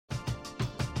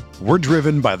We're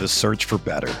driven by the search for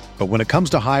better. But when it comes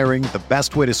to hiring, the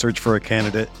best way to search for a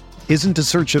candidate isn't to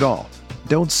search at all.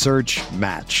 Don't search,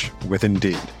 match with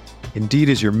Indeed. Indeed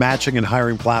is your matching and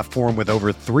hiring platform with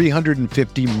over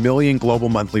 350 million global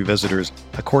monthly visitors,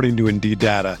 according to Indeed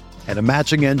data, and a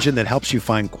matching engine that helps you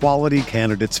find quality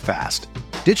candidates fast.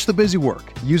 Ditch the busy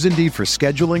work. Use Indeed for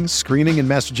scheduling, screening, and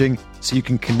messaging so you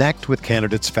can connect with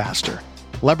candidates faster.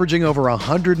 Leveraging over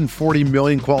 140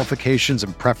 million qualifications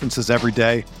and preferences every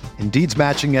day, Indeed's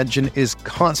matching engine is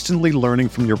constantly learning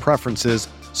from your preferences,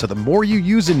 so the more you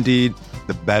use Indeed,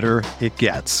 the better it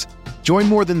gets. Join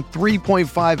more than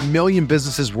 3.5 million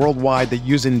businesses worldwide that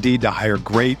use Indeed to hire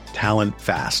great talent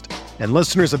fast. And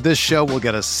listeners of this show will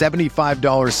get a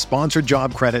 $75 sponsored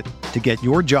job credit to get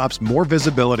your jobs more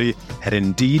visibility at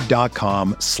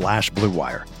Indeed.com/Blue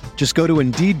Wire. Just go to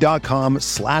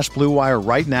Indeed.com/Blue Wire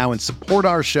right now and support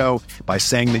our show by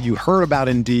saying that you heard about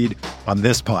Indeed on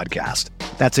this podcast.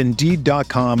 That's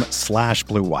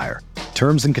Indeed.com/Blue Wire.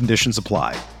 Terms and conditions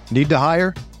apply. Need to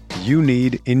hire? You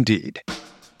need Indeed.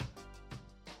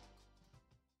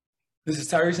 This is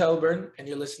Tyrese Halliburton, and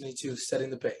you're listening to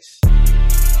Setting the Pace.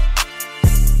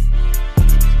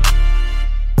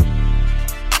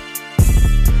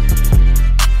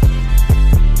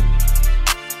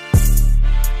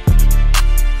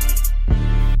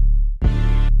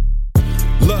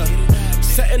 Look,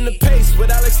 setting the pace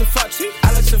with Alex and Fauci.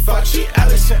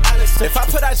 If I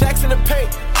put our jacks in the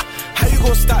paint, how you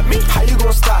gonna stop me?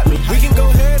 We can go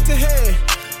head to head.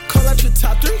 Call out your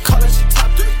top three.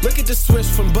 Look at the switch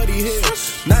from Buddy Hill.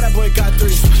 Now that boy got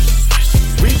three.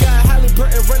 We got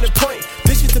Halliburton running point.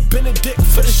 This is the Benedict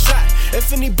for the shot.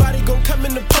 If anybody gon' come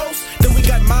in the post, then we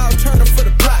got Miles Turner for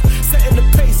the block. Setting the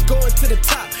pace, going to the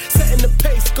top.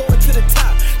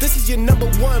 This is your number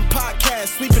one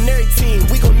podcast. Sweeping every team.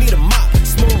 We gon' need a mop.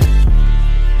 Smooth.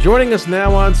 Joining us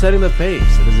now on Setting the Pace.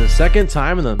 It is the second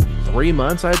time in the 3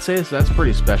 months, I'd say, so that's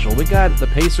pretty special. We got the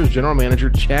Pacers general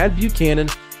manager, Chad Buchanan,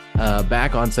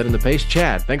 back on Setting the Pace.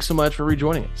 Chad, thanks so much for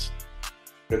rejoining us.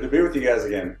 Good to be with you guys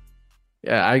again.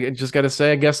 Yeah, I just got to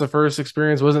say, I guess the first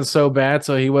experience wasn't so bad,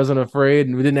 so he wasn't afraid,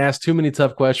 and we didn't ask too many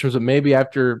tough questions, but maybe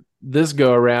after this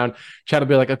go-around, Chad will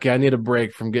be like, okay, I need a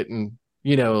break from getting,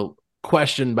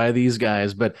 questioned by these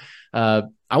guys. But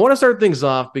I want to start things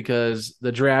off because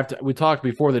the draft, we talked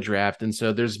before the draft, and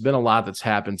so there's been a lot that's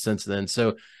happened since then.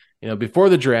 So, before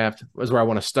the draft is where I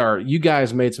want to start. You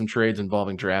guys made some trades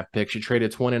involving draft picks. You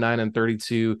traded 29 and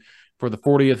 32 for the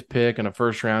 40th pick and a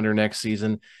first-rounder next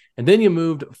season. And then you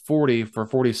moved 40 for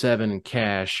 47 in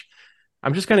cash.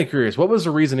 I'm just kind of curious, what was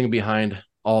the reasoning behind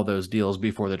all those deals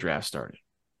before the draft started?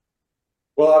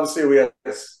 Well, obviously we had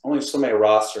only so many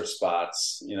roster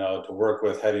spots, to work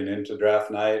with heading into draft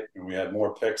night, and we had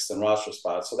more picks than roster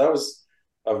spots. So that was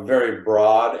a very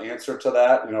broad answer to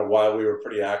that, while we were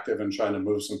pretty active in trying to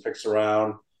move some picks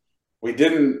around. We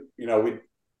didn't, the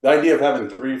idea of having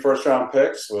 3 first-round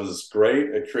picks was great.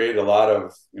 It created a lot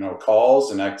of,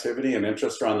 calls and activity and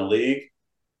interest around the league.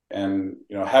 And,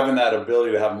 having that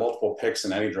ability to have multiple picks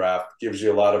in any draft gives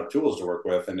you a lot of tools to work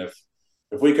with. And if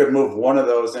we could move one of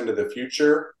those into the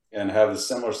future and have a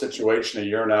similar situation a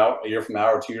year from now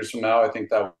or 2 years from now, I think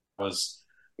that was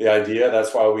the idea.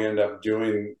 That's why we ended up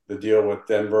doing the deal with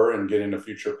Denver and getting a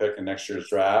future pick in next year's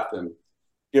draft, and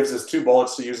gives us 2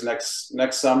 bullets to use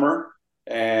next summer.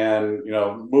 And,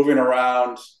 moving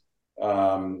around,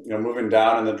 moving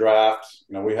down in the draft,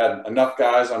 we had enough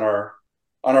guys on our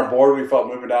board. We felt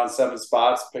moving down 7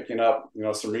 spots, picking up,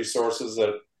 some resources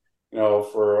that,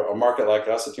 for a market like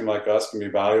us, a team like us, can be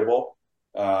valuable.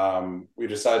 We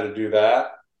decided to do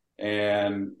that.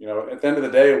 And, at the end of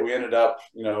the day, we ended up,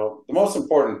 the most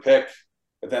important pick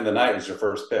at the end of the night is your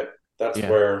first pick. That's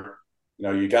where,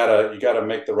 you gotta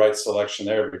make the right selection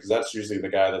there, because that's usually the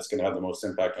guy that's going to have the most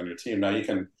impact on your team. Now, you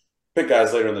can pick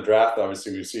guys later in the draft.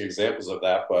 Obviously, we see examples of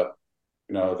that, but,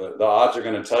 the odds are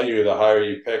going to tell you the higher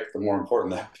you pick, the more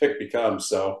important that pick becomes.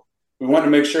 So we wanted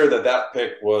to make sure that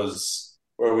pick was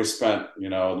where we spent,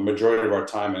 the majority of our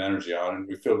time and energy on. And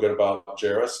we feel good about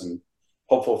Jarris and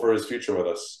hopeful for his future with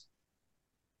us.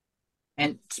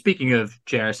 And speaking of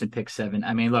Jarris and pick 7,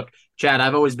 I mean, look, Chad,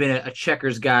 I've always been a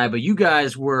checkers guy, but you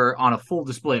guys were on a full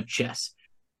display of chess.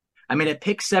 I mean, at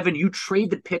pick 7, you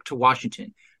trade the pick to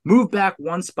Washington, move back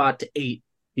 1 spot to 8.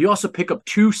 You also pick up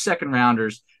 2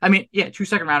 second-rounders. 2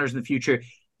 second-rounders in the future.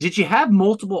 Did you have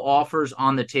multiple offers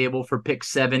on the table for pick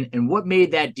 7, and what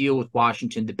made that deal with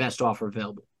Washington the best offer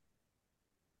available?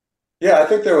 Yeah, I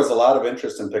think there was a lot of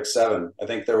interest in pick 7. I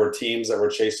think there were teams that were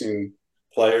chasing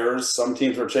players. Some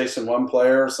teams were chasing one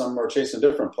player, some were chasing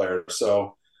different players.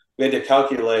 So we had to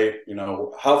calculate,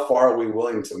 how far are we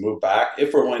willing to move back,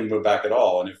 if we're willing to move back at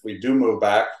all. And if we do move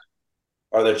back,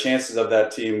 are the chances of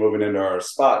that team moving into our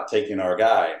spot taking our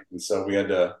guy? And so we had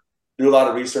to do a lot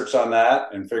of research on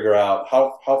that and figure out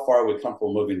how far are we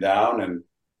comfortable moving down, and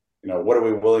what are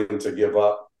we willing to give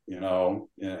up,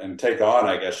 and take on,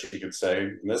 I guess you could say,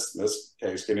 in this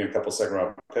case, getting a couple second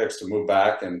round picks to move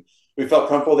back. And we felt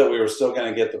comfortable that we were still going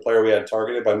to get the player we had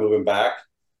targeted by moving back,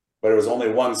 but it was only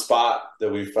one spot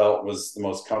that we felt was the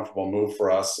most comfortable move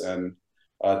for us. And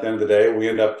at the end of the day, we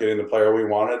ended up getting the player we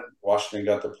wanted. Washington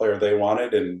got the player they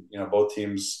wanted, and both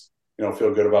teams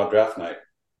feel good about draft night.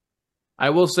 I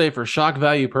will say, for shock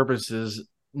value purposes,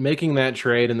 making that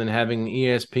trade and then having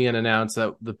ESPN announce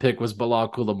that the pick was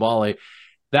Bilal Coulibaly,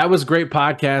 that was great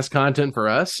podcast content for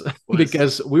us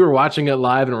because we were watching it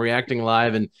live and reacting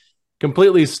live and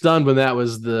completely stunned when that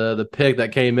was the pick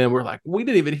that came in. We're like, we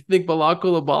didn't even think Bilal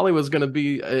Coulibaly was going to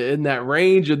be in that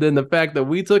range. And then the fact that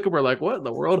we took him, we're like, what in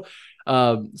the world?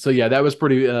 So yeah, that was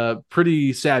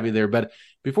pretty savvy there. But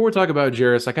before we talk about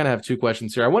Jairus, I kind of have two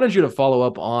questions here. I wanted you to follow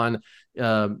up on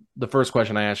the first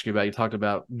question I asked you about. You talked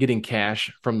about getting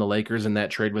cash from the Lakers in that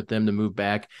trade with them to move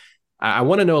back. I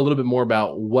want to know a little bit more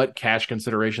about what cash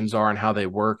considerations are and how they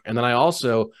work. And then I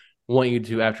also want you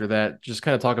to, after that, just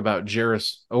kind of talk about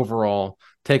Jairus overall,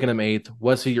 taking him 8th.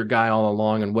 Was he your guy all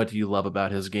along? And what do you love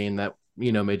about his game that,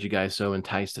 made you guys so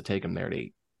enticed to take him there at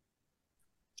 8?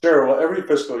 Sure. Well, every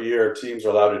fiscal year, teams are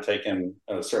allowed to take in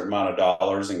a certain amount of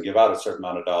dollars and give out a certain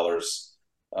amount of dollars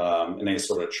in any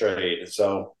sort of trade.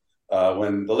 So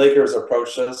when the Lakers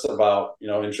approached us about,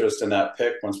 interest in that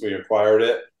pick once we acquired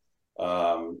it,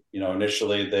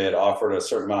 initially they had offered a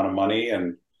certain amount of money,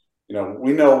 and,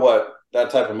 we know what that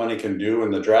type of money can do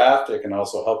in the draft. It can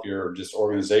also help your just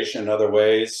organization in other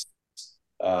ways.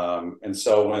 And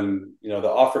so when, the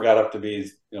offer got up to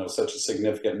be, such a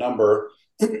significant number,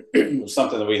 it was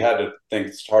something that we had to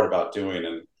think hard about doing.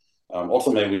 And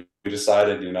ultimately we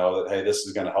decided, that, hey, this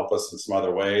is going to help us in some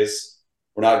other ways.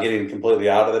 We're not getting completely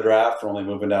out of the draft. We're only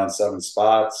moving down 7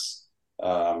 spots.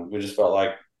 We just felt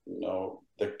like,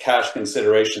 the cash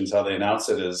considerations, how they announce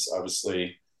it is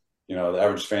obviously, the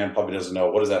average fan probably doesn't know,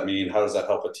 what does that mean? How does that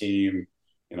help a team?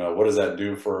 What does that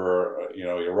do for,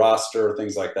 your roster,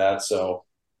 things like that. So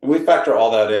we factor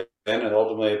all that in. And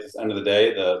ultimately, at the end of the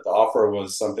day, the offer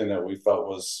was something that we felt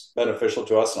was beneficial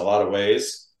to us in a lot of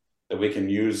ways, that we can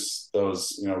use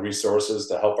those, resources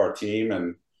to help our team,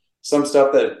 and some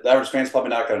stuff that the average fan's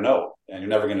probably not going to know, and you're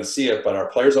never going to see it, but our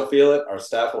players will feel it, our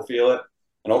staff will feel it,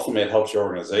 and ultimately it helps your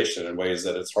organization in ways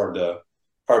that it's hard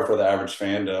for the average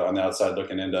fan to, on the outside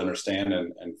looking in, to understand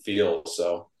and feel.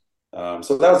 So that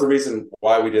was the reason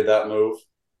why we did that move.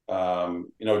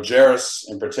 Jairus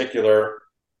in particular,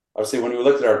 obviously, when we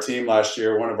looked at our team last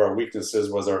year, one of our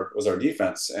weaknesses was our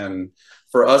defense. And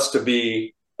for us to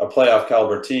be a playoff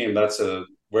caliber team, that's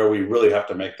where we really have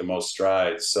to make the most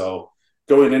strides. So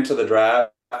going into the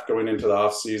draft, going into the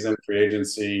offseason, free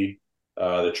agency,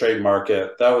 the trade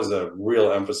market, that was a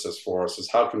real emphasis for us, is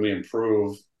how can we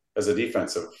improve as a team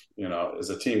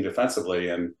defensively.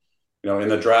 And, in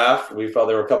the draft, we felt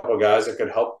there were a couple of guys that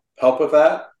could help with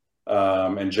that.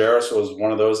 And Jairus was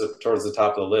one of those towards the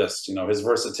top of the list. His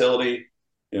versatility,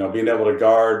 being able to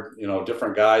guard,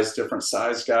 different guys, different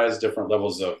size guys, different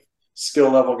levels of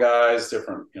skill level guys,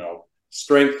 different,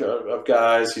 strength of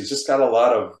guys. He's just got a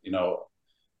lot of,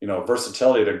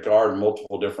 versatility to guard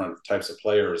multiple different types of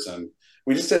players. And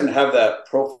we just didn't have that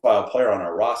profile player on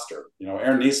our roster.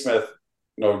 Aaron Nesmith,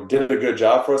 did a good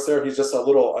job for us there. He's just a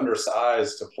little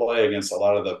undersized to play against a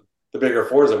lot of the bigger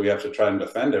fours that we have to try and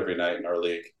defend every night in our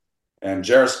league. And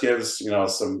Jairus gives,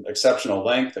 some exceptional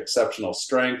length, exceptional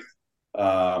strength.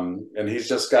 And he's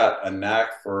just got a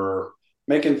knack for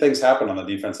making things happen on the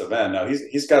defensive end. Now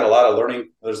he's got a lot of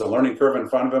learning. There's a learning curve in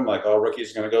front of him, like all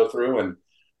rookies are going to go through. And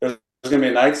there's going to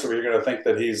be nights where you're going to think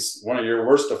that he's one of your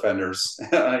worst defenders,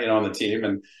 on the team.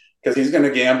 And because he's going to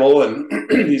gamble and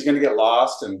he's going to get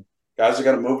lost, and guys are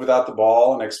going to move without the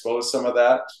ball and expose some of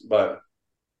that. But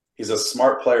he's a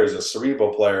smart player. He's a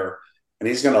cerebral player. And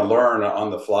he's going to learn on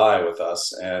the fly with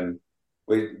us. And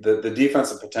the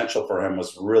defensive potential for him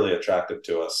was really attractive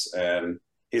to us. And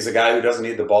he's a guy who doesn't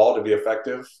need the ball to be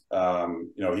effective.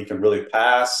 He can really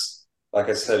pass. Like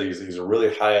I said, he's a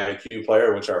really high IQ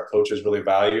player, which our coaches really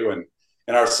value. And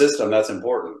in our system, that's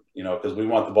important, because we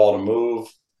want the ball to move.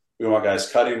 We want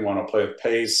guys cutting, we want to play with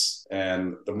pace.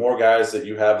 And the more guys that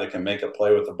you have that can make a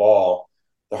play with the ball,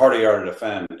 the harder you are to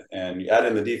defend. And you add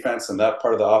in the defense and that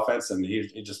part of the offense, and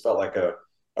he just felt like a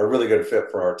really good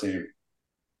fit for our team.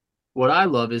 What I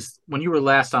love is when you were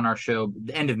last on our show,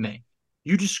 the end of May,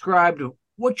 you described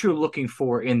what you're looking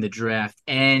for in the draft,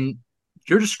 and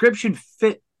your description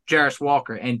fit Jarris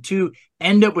Walker. And to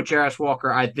end up with Jarris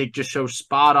Walker, I think just shows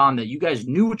spot on that you guys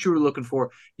knew what you were looking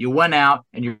for. You went out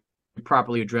and you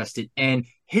properly addressed it. And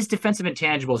his defensive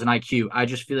intangibles and IQ, I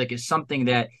just feel like it's something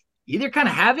that you either kind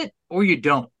of have it or you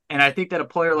don't. And I think that a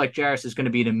player like Jarris is going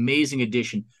to be an amazing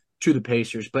addition to the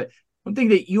Pacers. But one thing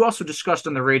that you also discussed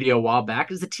on the radio a while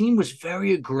back is the team was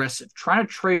very aggressive, trying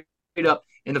to trade up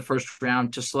in the first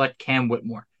round to select Cam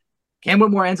Whitmore. Cam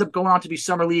Whitmore ends up going on to be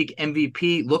Summer League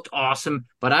MVP, looked awesome,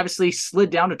 but obviously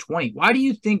slid down to 20. Why do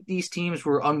you think these teams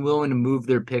were unwilling to move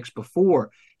their picks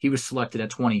before he was selected at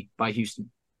 20 by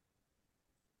Houston?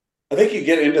 I think you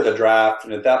get into the draft,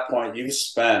 and at that point, you've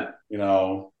spent,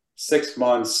 6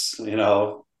 months,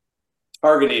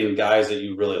 targeting guys that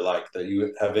you really like, that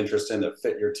you have interest in, that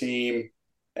fit your team.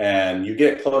 And you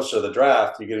get closer to the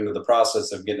draft, you get into the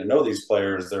process of getting to know these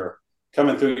players. They're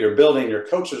coming through your building, your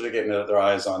coaches are getting their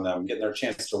eyes on them, getting their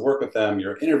chance to work with them,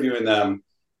 you're interviewing them,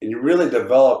 and you really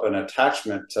develop an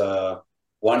attachment to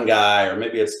one guy, or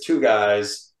maybe it's two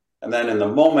guys. And then in the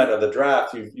moment of the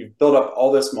draft, you've built up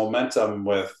all this momentum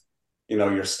with,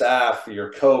 your staff,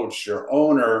 your coach, your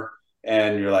owner,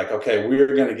 and you're like, okay, we're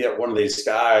going to get one of these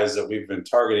guys that we've been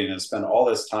targeting and spend all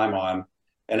this time on.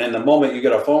 And in the moment you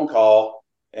get a phone call,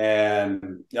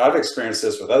 and I've experienced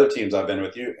this with other teams I've been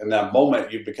with. You in that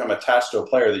moment, you become attached to a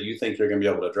player that you think you're going to be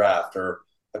able to draft, or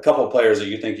a couple of players that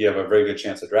you think you have a very good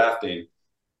chance of drafting.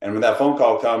 And when that phone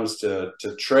call comes to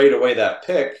trade away that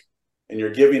pick, and you're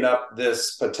giving up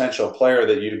this potential player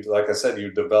that you, like I said,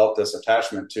 you developed this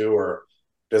attachment to or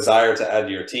desire to add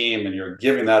to your team, and you're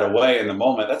giving that away in the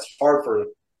moment, that's hard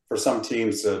for some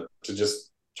teams to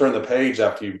just turn the page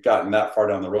after you've gotten that far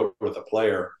down the road with a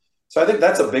player. So I think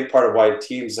that's a big part of why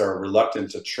teams are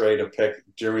reluctant to trade a pick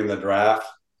during the draft,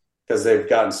 because they've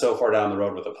gotten so far down the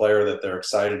road with a player that they're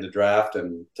excited to draft,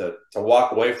 and to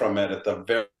walk away from it at the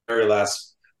very, very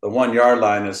last, the 1 yard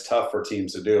line is tough for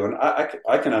teams to do. And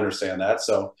I can understand that.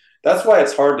 So that's why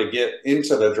it's hard to get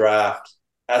into the draft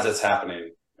as it's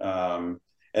happening.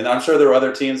 And I'm sure there were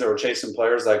other teams that were chasing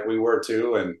players like we were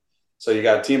too. And so you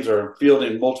got teams that are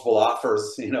fielding multiple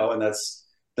offers, and that's,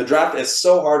 the draft is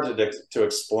so hard to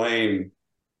explain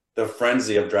the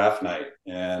frenzy of draft night.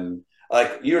 And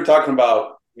like you were talking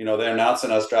about, they're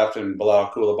announcing us drafting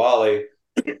Bilal Coulibaly.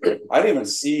 I didn't even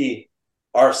see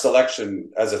our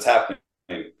selection as it's happening,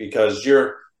 because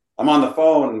I'm on the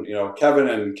phone, Kevin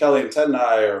and Kelly and Ted and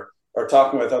I are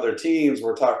talking with other teams.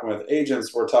 We're talking with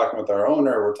agents. We're talking with our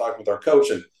owner. We're talking with our coach.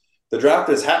 And the draft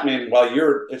is happening while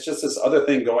it's just this other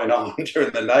thing going on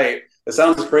during the night. It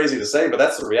sounds crazy to say, but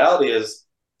that's the reality. Is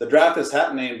the draft is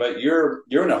happening, but you're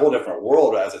in a whole different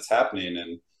world as it's happening.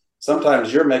 And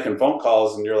sometimes you're making phone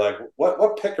calls and you're like,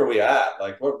 what pick are we at?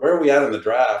 Like, where are we at in the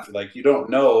draft? Like, you don't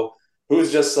know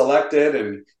who's just selected,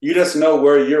 and you just know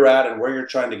where you're at and where you're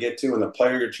trying to get to and the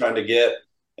player you're trying to get,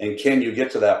 and can you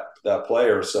get to that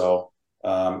player? So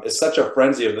it's such a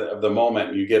frenzy of the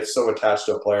moment. You get so attached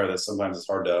to a player that sometimes it's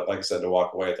hard to, like I said, to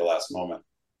walk away at the last moment.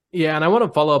 Yeah, and I want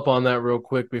to follow up on that real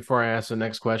quick before I ask the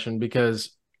next question,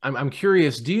 because I'm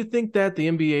curious, do you think that the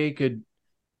NBA could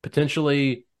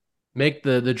potentially make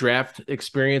the draft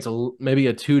experience maybe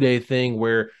a 2-day thing,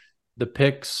 where the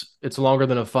picks, it's longer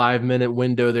than a 5-minute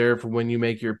window there for when you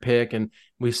make your pick? And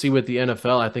we see with the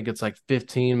NFL, I think it's like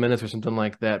 15 minutes or something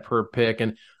like that per pick.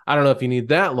 And I don't know if you need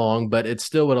that long, but it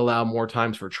still would allow more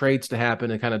times for trades to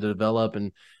happen and kind of develop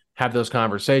and have those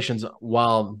conversations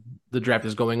while the draft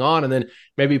is going on, and then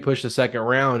maybe push the second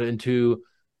round into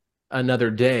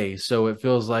another day. So it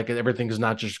feels like everything is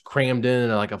not just crammed in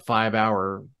like a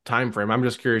 5-hour time frame. I'm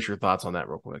just curious your thoughts on that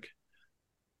real quick.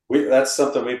 That's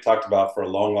something we've talked about for a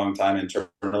long, long time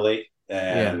internally.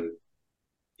 And,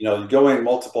 going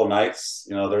multiple nights,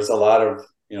 there's a lot of,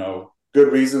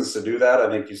 good reasons to do that. I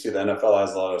think you see the NFL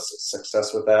has a lot of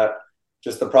success with that.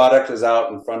 Just the product is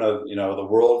out in front of, the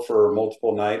world for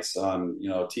multiple nights on,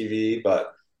 TV.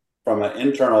 But from an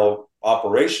internal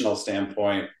operational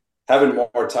standpoint, having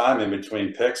more time in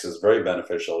between picks is very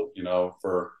beneficial.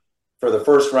 For the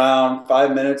first round,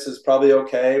 5 minutes is probably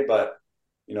okay. But,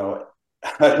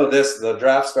 I know the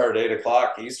draft started at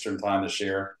 8:00 Eastern time this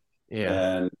year. Yeah.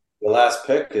 And the last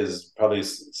pick is probably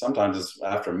sometimes it's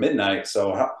after midnight.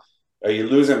 So are you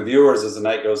losing viewers as the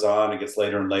night goes on? It gets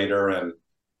later and later. And,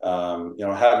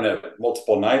 having it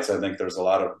multiple nights, I think there's a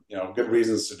lot of, good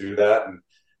reasons to do that. And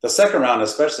the second round,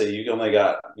 especially, you only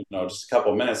got, just a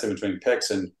couple of minutes in between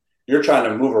picks, and you're trying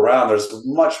to move around. There's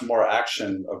much more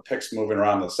action of picks moving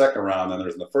around in the second round than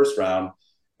there's in the first round.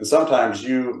 And sometimes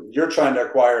you're trying to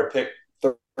acquire a pick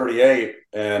 38,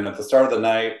 and at the start of the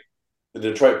night, the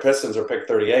Detroit Pistons are pick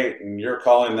 38, and you're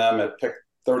calling them at pick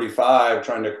 35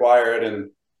 trying to acquire it, and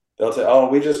they'll say, "Oh,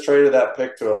 we just traded that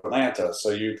pick to Atlanta." So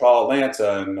you call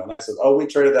Atlanta, and Atlanta says, "Oh, we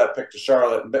traded that pick to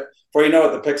Charlotte." And before you know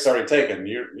it, the pick's already taken.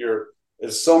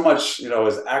 There's so much,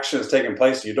 as action is taking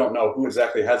place, you don't know who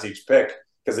exactly has each pick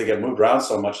because they get moved around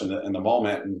so much in the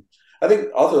moment. And I think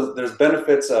also there's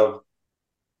benefits of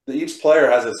each player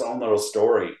has its own little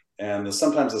story, and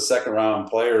sometimes the second round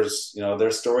players, their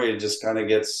story just kind of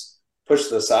gets pushed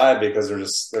to the side because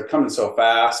they're coming so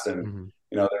fast, and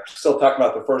they're still talking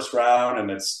about the first round,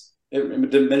 and it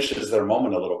diminishes their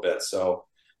moment a little bit. So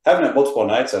having it multiple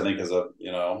nights, I think, is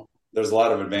there's a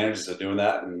lot of advantages to doing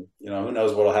that, and who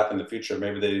knows what will happen in the future.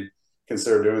 Maybe they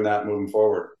consider doing that moving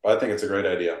forward. But I think it's a great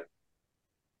idea.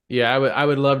 Yeah, I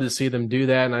would love to see them do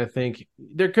that, and I think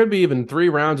there could be even 3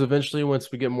 rounds eventually once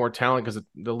we get more talent, because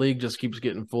the league just keeps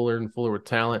getting fuller and fuller with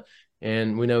talent,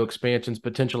 and we know expansion's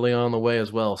potentially on the way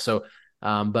as well. So,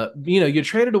 but you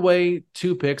traded away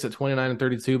 2 picks at 29 and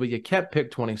 32, but you kept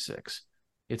pick 26.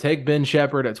 You take Ben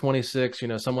Shepherd at 26,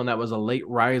 someone that was a late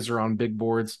riser on big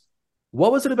boards.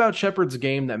 What was it about Shepherd's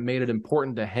game that made it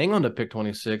important to hang on to pick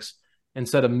 26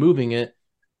 instead of moving it?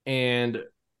 And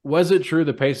was it true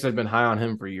the Pacers had been high on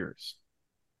him for years?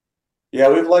 Yeah,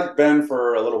 we've liked Ben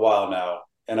for a little while now.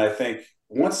 And I think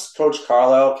once Coach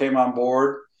Carlisle came on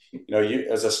board, you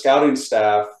as a scouting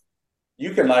staff,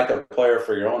 you can like a player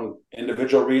for your own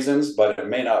individual reasons, but it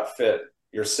may not fit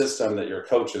your system that your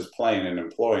coach is playing and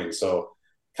employing. So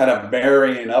kind of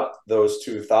marrying up those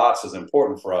 2 thoughts is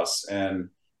important for us. And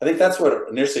I think that's what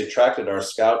initially attracted our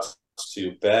scouts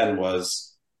to Ben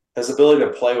was his ability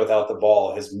to play without the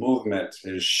ball, his movement,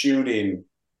 his shooting,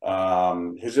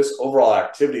 his just overall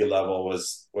activity level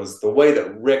was the way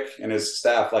that Rick and his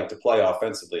staff like to play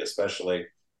offensively, especially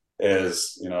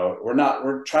is,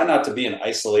 we're trying not to be an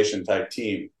isolation type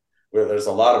team where there's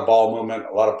a lot of ball movement,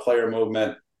 a lot of player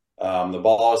movement. The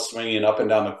ball is swinging up and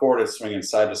down the court. It's swinging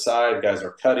side to side. Guys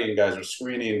are cutting, guys are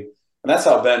screening. And that's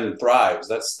how Ben thrives.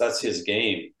 That's his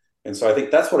game. And so I think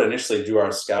that's what initially drew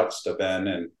our scouts to Ben.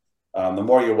 And the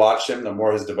more you watch him, the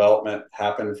more his development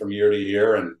happened from year to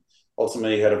year. And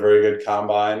ultimately, he had a very good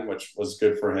combine, which was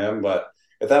good for him. But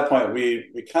at that point,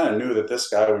 we kind of knew that this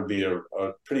guy would be a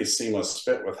pretty seamless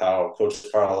fit with how Coach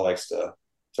Carl likes to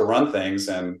run things.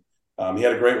 And he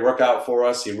had a great workout for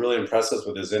us. He really impressed us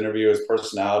with his interview. His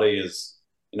personality is,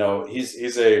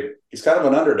 he's kind of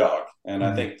an underdog. And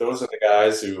I think those are the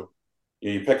guys who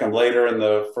you pick them later in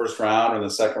the first round or in the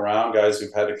second round, guys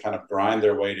who've had to kind of grind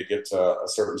their way to get to a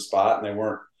certain spot, and they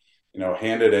weren't,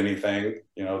 handed anything.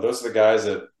 Those are the guys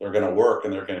that are going to work,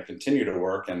 and they're going to continue to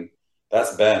work. And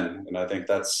that's Ben. And I think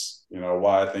that's,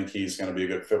 why I think he's going to be a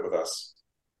good fit with us.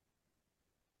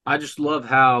 I just love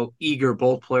how eager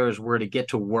both players were to get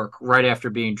to work right after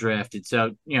being drafted.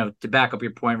 So, to back up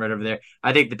your point right over there,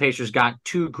 I think the Pacers got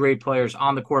 2 great players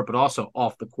on the court, but also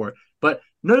off the court. But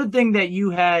another thing that you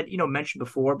had, mentioned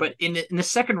before, but in the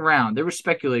second round, there was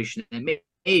speculation that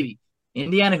maybe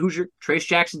Indiana Hoosier, Trace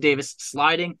Jackson Davis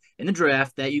sliding in the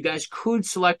draft, that you guys could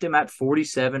select him at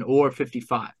 47 or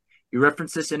 55. You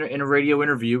referenced this in a radio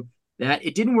interview that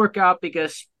it didn't work out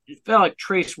because it felt like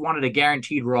Trace wanted a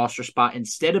guaranteed roster spot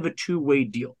instead of a 2-way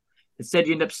deal. Instead,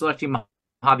 you end up selecting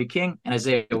Mojave King and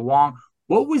Isaiah Wong.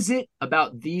 What was it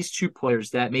about these 2 players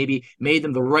that maybe made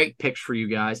them the right picks for you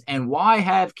guys, and why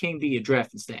have King be a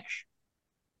draft and stash?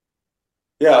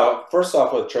 Yeah, first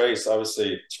off with Trace,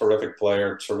 obviously terrific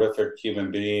player, terrific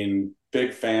human being,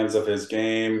 big fans of his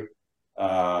game.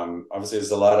 Obviously,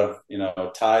 there's a lot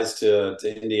of ties to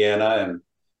Indiana, and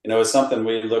it's something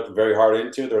we looked very hard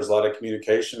into. There's a lot of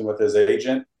communication with his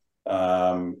agent,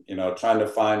 trying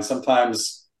to find,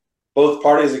 sometimes both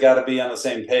parties have got to be on the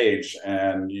same page,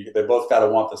 and they both got to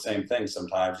want the same thing.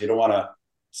 Sometimes you don't want to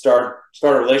start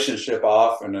a relationship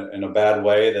off in a bad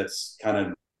way that's kind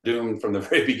of doomed from the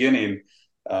very beginning.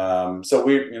 So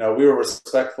we were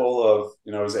respectful of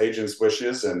his agent's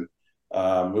wishes, and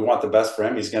we want the best for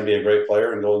him. He's going to be a great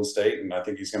player in Golden State, and I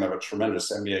think he's going to have a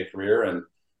tremendous NBA career. And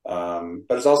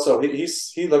but it's also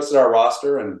he looks at our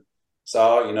roster and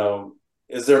saw,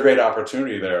 is there a great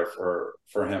opportunity there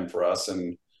for him, for us?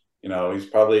 And he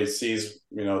probably sees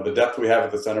the depth we have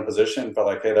at the center position, felt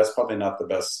like, hey, that's probably not the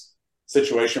best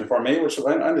situation for me, which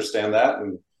I understand that.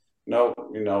 And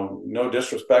no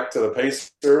disrespect to the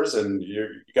Pacers, and you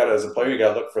got to, as a player, you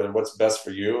got to look for what's best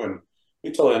for you. And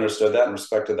we totally understood that and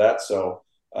respected that. So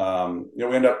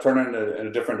we end up turning in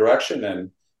a different direction.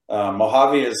 And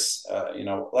Mojave is,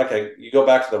 you go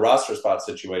back to the roster spot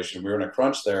situation. We were in a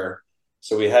crunch there,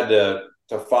 so we had to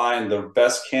find the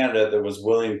best candidate that was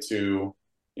willing to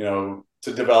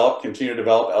continue to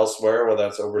develop elsewhere, whether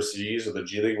that's overseas or the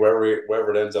G League,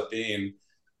 wherever it ends up being.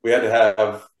 We had to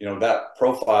have, that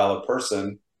profile of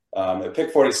person At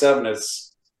pick 47,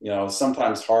 it's,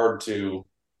 sometimes hard to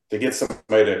get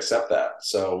somebody to accept that.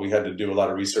 So we had to do a lot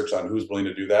of research on who's willing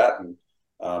to do that.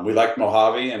 And we liked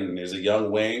Mojave, and he's a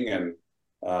young wing, and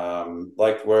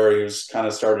liked where he was kind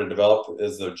of started to develop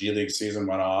as the G League season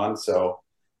went on. So,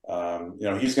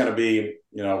 he's going to be,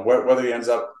 whether he ends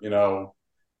up,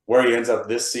 where he ends up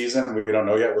this season, we don't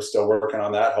know yet. We're still working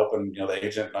on that, hoping, the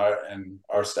agent and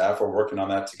our staff are working on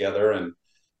that together. And,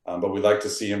 but we'd like to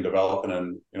see him developing,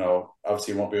 and,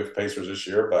 obviously he won't be with Pacers this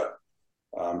year, but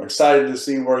I'm excited to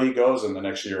see where he goes in the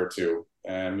next year or two,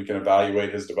 and we can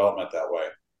evaluate his development that way.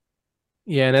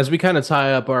 Yeah, and as we kind of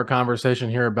tie up our conversation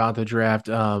here about the draft,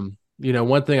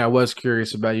 one thing I was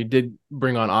curious about, you did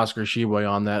bring on Oscar Tshiebwe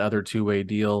on that other two-way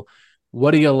deal.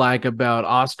 What do you like about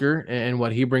Oscar and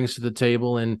what he brings to the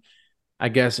table? And I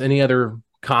guess any other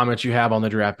comments you have on the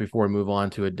draft before we move on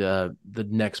to the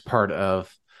next part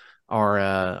of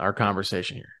our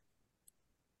conversation here?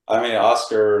 I mean,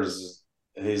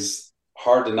 he's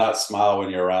hard to not smile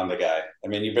when you're around the guy. I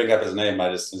mean, you bring up his name,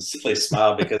 I just instantly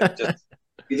smile because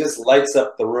he just lights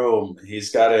up the room.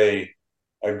 He's got a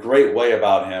great way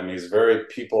about him. He's very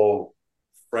people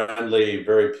friendly,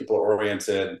 very people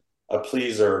oriented, a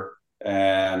pleaser.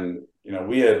 And,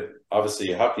 we had,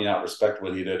 obviously, how can you not respect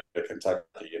what he did at Kentucky?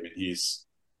 I mean, he's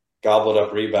gobbled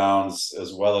up rebounds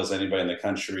as well as anybody in the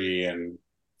country, and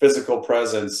physical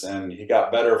presence. And he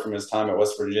got better from his time at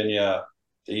West Virginia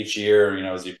to each year,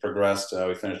 as he progressed.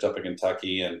 We finished up at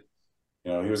Kentucky, and, he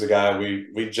was a guy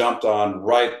we jumped on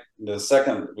right the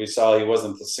second we saw he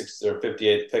wasn't the 60th or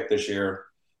 58th pick this year.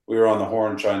 We were on the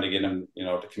horn trying to get him,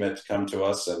 to commit to come to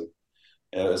us. And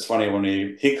it was funny when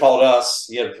he called us.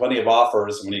 He had plenty of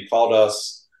offers. When he called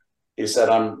us, he said,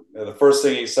 the first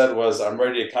thing he said was, "I'm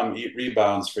ready to come eat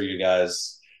rebounds for you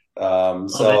guys."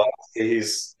 So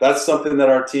that's something that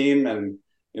our team and,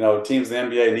 teams in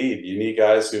the NBA need. You need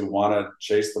guys who want to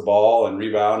chase the ball and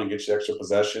rebound and get you extra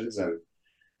possessions. And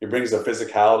he brings the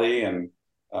physicality, and,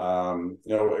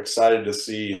 excited to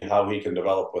see how he can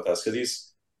develop with us. Cause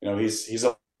he's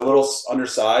a little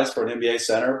undersized for an NBA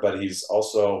center, but he's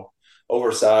also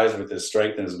oversized with his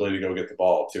strength and his ability to go get the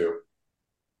ball too.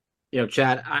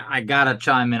 Chad, I got to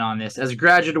chime in on this. As a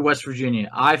graduate of West Virginia,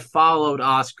 I followed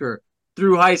Oscar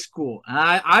through high school, and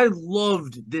I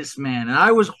loved this man. And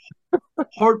I was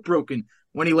heartbroken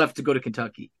when he left to go to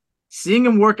Kentucky. Seeing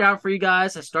him work out for you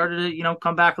guys, I started to,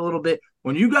 come back a little bit.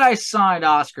 When you guys signed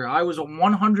Oscar, I was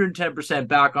 110%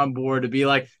 back on board to be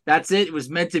like, that's it. It was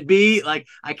meant to be. Like,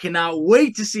 I cannot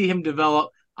wait to see him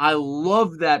develop. I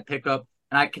love that pickup,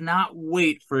 and I cannot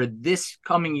wait for this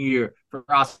coming year for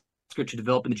Oscar to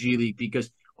develop in the G League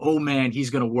because, oh, man, he's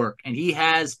going to work. And he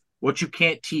has what you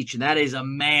can't teach, and that is a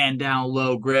man down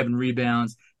low grabbing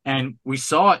rebounds. And we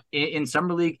saw it in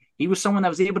Summer League. He was someone that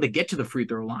was able to get to the free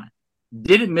throw line.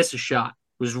 Didn't miss a shot.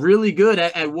 Was really good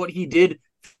at what he did,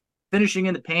 finishing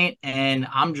in the paint, and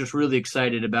I'm just really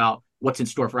excited about what's in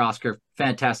store for Oscar.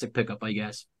 Fantastic pickup, I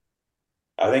guess.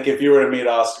 I think if you were to meet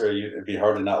Oscar, it'd be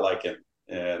hard to not like him.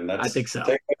 And I think so.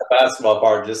 Taking the basketball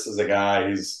part, just as a guy,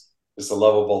 he's just a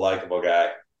lovable, likable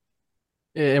guy.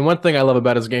 And one thing I love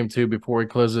about his game too, before we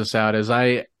close this out, is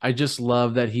I just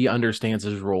love that he understands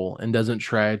his role and doesn't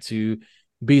try to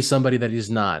be somebody that he's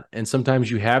not. And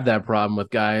sometimes you have that problem with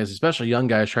guys, especially young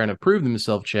guys, trying to prove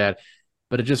themselves, Chad.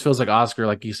 But it just feels like Oscar,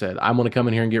 like you said, I want to come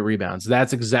in here and get rebounds.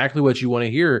 That's exactly what you want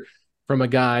to hear from a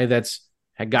guy that's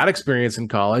got experience in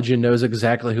college and knows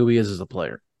exactly who he is as a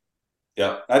player.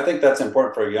 Yeah, I think that's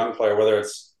important for a young player, whether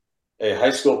it's a high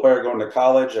school player going to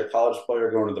college, a college player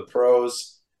going to the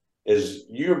pros, is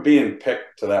you're being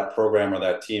picked to that program or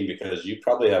that team because you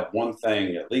probably have one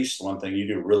thing, at least one thing you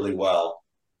do really well.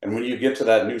 And when you get to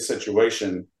that new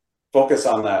situation, focus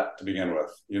on that to begin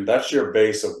with. That's your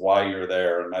base of why you're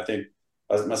there. And I think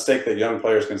a mistake that young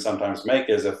players can sometimes make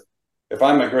is if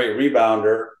I'm a great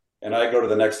rebounder and I go to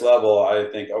the next level, I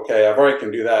think, okay, I've already can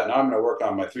do that. Now I'm going to work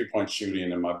on my three-point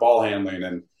shooting and my ball handling.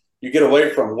 And you get away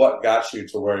from what got you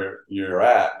to where you're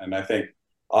at. And I think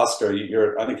Oscar,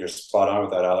 I think you're spot on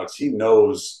with that, Alex. He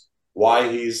knows why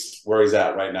he's where he's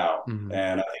at right now. Mm-hmm.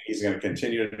 And I think he's going to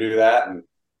continue to do that. And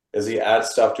as he adds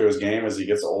stuff to his game as he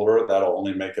gets older, that'll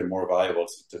only make him more valuable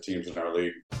to teams in our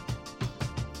league.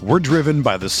 We're driven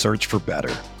by the search for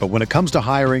better. But when it comes to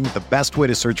hiring, the best way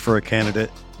to search for a candidate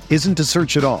isn't to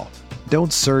search at all.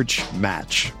 Don't search,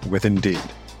 match with Indeed.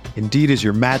 Indeed is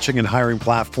your matching and hiring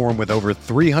platform with over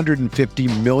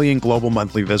 350 million global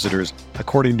monthly visitors,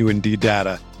 according to Indeed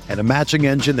data, and a matching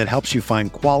engine that helps you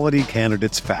find quality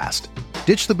candidates fast.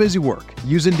 Ditch the busy work.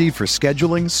 Use Indeed for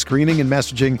scheduling, screening, and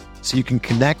messaging so you can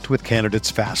connect with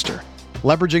candidates faster.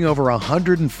 Leveraging over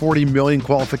 140 million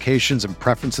qualifications and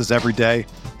preferences every day,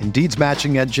 Indeed's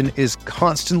matching engine is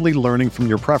constantly learning from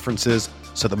your preferences,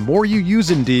 so the more you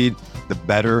use Indeed, the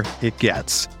better it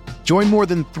gets. Join more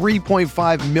than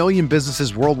 3.5 million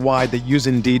businesses worldwide that use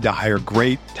Indeed to hire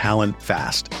great talent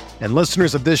fast. And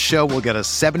listeners of this show will get a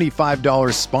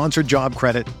 $75 sponsored job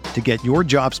credit to get your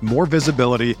jobs more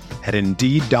visibility at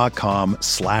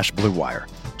Indeed.com/Blue Wire.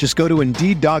 Just go to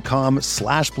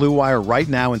Indeed.com/Blue Wire right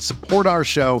now and support our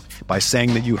show by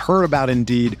saying that you heard about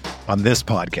Indeed on this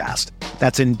podcast.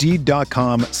 That's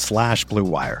Indeed.com/Blue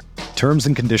Wire. Terms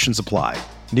and conditions apply.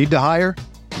 Need to hire?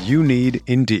 You need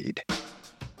Indeed.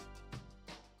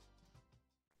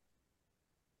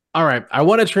 All right. I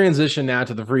want to transition now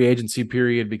to the free agency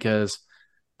period because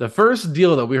the first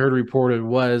deal that we heard reported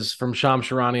was from Shams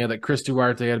Charania that Chris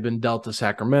Duarte had been dealt to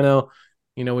Sacramento.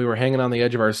 You know, we were hanging on the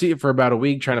edge of our seat for about a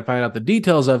week trying to find out the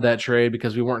details of that trade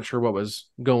because we weren't sure what was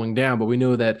going down, but we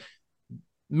knew that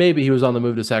maybe he was on the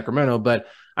move to Sacramento. But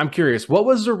I'm curious, what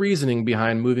was the reasoning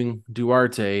behind moving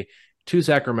Duarte to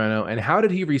Sacramento, and how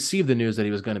did he receive the news that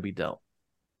he was going to be dealt?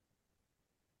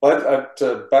 Well,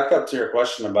 to back up to your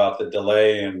question about the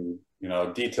delay and,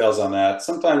 details on that,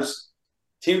 sometimes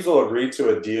teams will agree to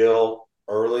a deal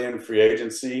early in free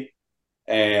agency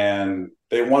and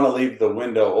they want to leave the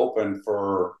window open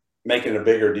for making a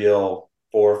bigger deal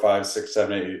 4, 5, 6,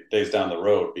 7, 8 days down the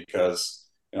road because,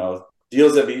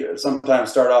 deals that sometimes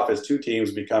start off as 2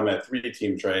 teams become a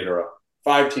 3-team trade or a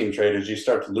 5-team trade as you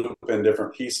start to loop in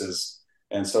different pieces.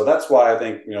 And so that's why I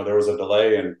think, there was a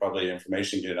delay and probably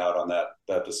information getting out on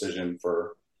that decision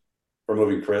for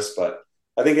moving Chris. But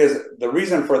I think the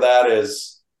reason for that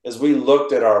is, as we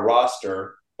looked at our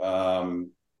roster,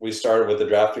 we started with the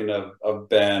drafting of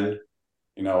Ben.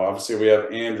 Obviously we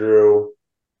have Andrew,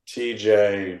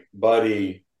 TJ,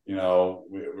 Buddy, we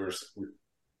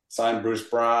signed Bruce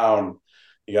Brown.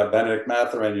 You got Benedict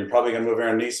Mathurin. You're probably going to move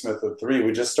Aaron Neesmith at 3.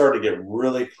 We just started to get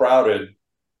really crowded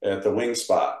at the wing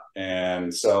spot.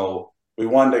 And so we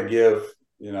wanted to give,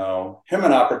 him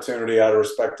an opportunity out of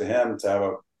respect to him to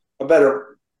have a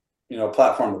better,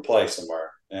 platform to play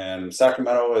somewhere. And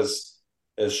Sacramento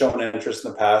has shown interest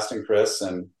in the past in Chris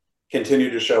and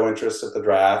continued to show interest at the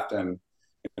draft. And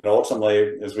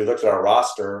ultimately, as we looked at our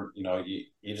roster, you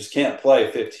just can't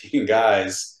play 15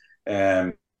 guys.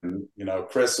 And,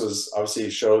 Chris was obviously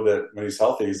showed that when he's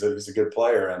healthy, he's a good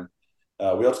player. And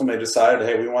we ultimately decided,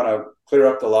 hey, we want to clear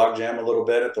up the logjam a little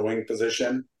bit at the wing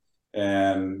position.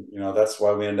 And, that's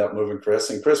why we ended up moving Chris.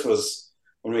 And Chris was,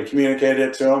 when we communicated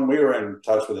it to him, we were in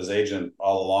touch with his agent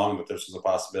all along that this was a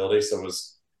possibility. So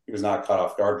he was not caught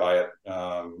off guard by it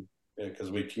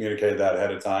because we communicated that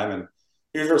ahead of time. And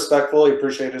he was respectful. He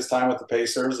appreciated his time with the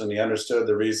Pacers and he understood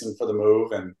the reason for the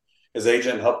move. And his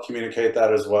agent helped communicate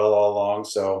that as well all along.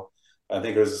 So I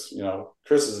think it was,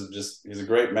 Chris he's a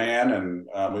great man and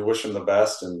we wish him the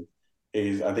best. And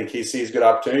I think he sees good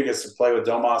opportunity, gets to play with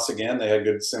Domas again. They had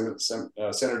good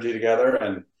synergy together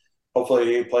and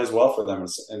hopefully he plays well for them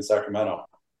in Sacramento.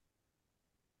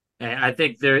 And I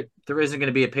think there isn't going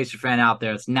to be a Pacer fan out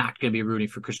there that's not going to be rooting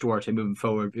for Chris Duarte moving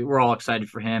forward. We're all excited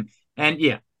for him. And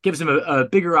yeah, gives him a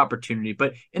bigger opportunity.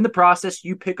 But in the process,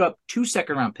 you pick up 2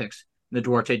 second-round picks in the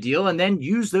Duarte deal and then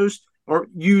use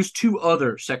 2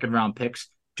 other second-round picks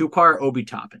to acquire Obi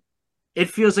Toppin.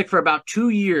 It feels like for about 2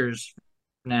 years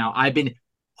now, I've been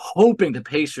hoping the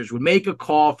Pacers would make a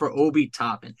call for Obi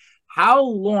Toppin. How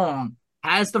long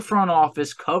has the front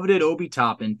office coveted Obi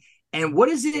Toppin, and what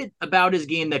is it about his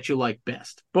game that you like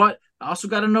best? But I also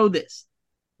got to know this.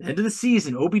 At the end of the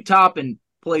season, Obi Toppin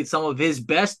played some of his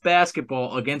best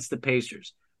basketball against the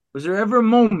Pacers. Was there ever a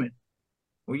moment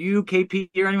were you, KP,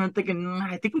 or anyone thinking,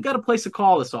 I think we got to place a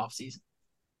call this offseason?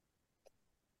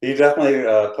 He definitely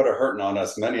put a hurting on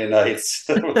us many nights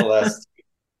over the last 2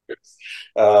 years.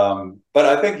 But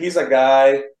I think he's a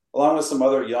guy, along with some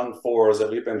other young 4s that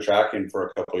we've been tracking for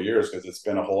a couple of years because it's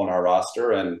been a hole in our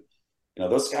roster. And,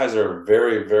 those guys are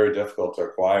very, very difficult to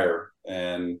acquire.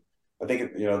 And I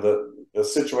think, the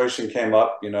situation came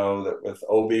up, that with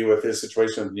Obi, with his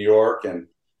situation with New York and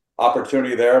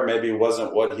opportunity there maybe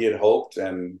wasn't what he had hoped.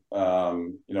 And,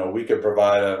 we could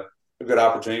provide a good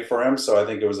opportunity for him. So I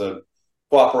think it was a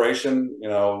cooperation,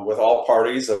 with all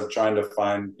parties of trying to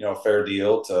find, a fair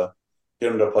deal to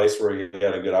get him to a place where he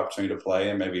had a good opportunity to play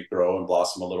and maybe grow and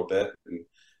blossom a little bit.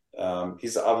 And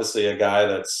he's obviously a guy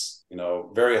that's,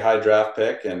 very high draft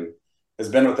pick and has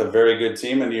been with a very good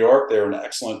team in New York. They were an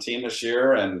excellent team this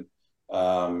year. And,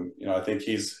 I think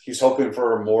he's hoping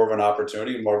for more of an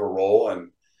opportunity, more of a role,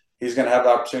 and he's going to have the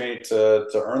opportunity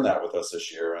to earn that with us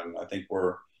this year. And I think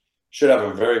should have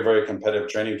a very, very competitive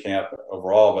training camp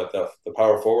overall, but the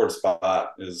power forward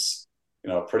spot is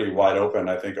pretty wide open.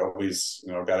 I think Obi's,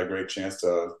 got a great chance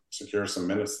to secure some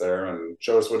minutes there and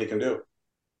show us what he can do.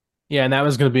 Yeah, and that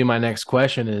was going to be my next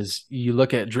question is you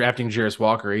look at drafting Jarris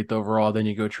Walker 8th overall, then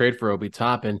you go trade for Obi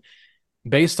Toppin.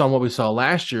 Based on what we saw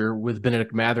last year with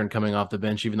Benedict Mathurin coming off the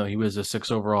bench, even though he was a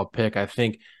 6th overall pick, I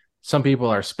think some people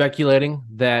are speculating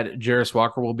that Jarris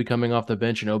Walker will be coming off the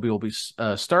bench and Obi will be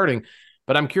starting.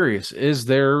 But I'm curious, is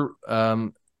there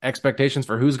expectations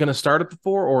for who's going to start at the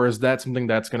 4, or is that something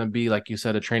that's going to be, like you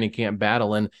said, a training camp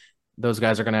battle and those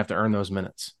guys are going to have to earn those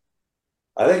minutes?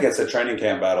 I think it's a training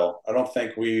camp battle. I don't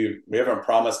think we haven't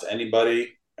promised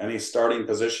anybody any starting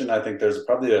position. I think there's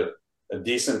probably a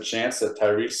decent chance that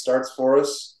Tyrese starts for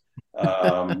us.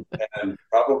 And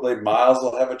probably Miles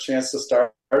will have a chance to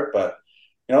start. But,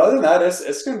 other than that,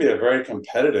 it's going to be a very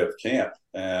competitive camp.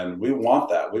 And we want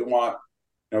that. We want,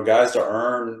 guys to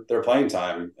earn their playing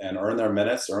time and earn their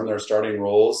minutes, earn their starting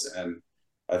roles. And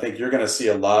I think you're going to see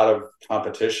a lot of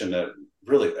competition at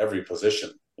really every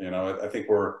position. I think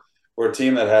we're a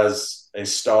team that has a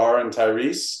star in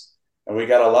Tyrese, and we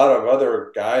got a lot of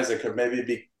other guys that could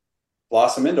maybe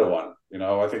blossom into one.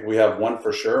 I think we have one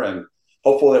for sure, and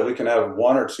hopefully that we can have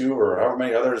one or two or however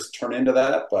many others turn into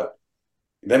that, but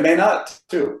they may not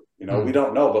too. We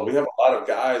don't know, but we have a lot of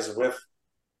guys with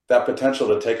that potential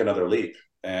to take another leap,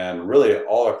 and really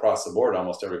all across the board,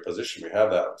 almost every position we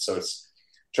have that. So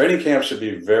training camp should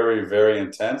be very, very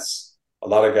intense. A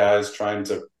lot of guys trying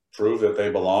to prove that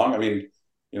they belong. I mean,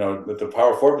 with the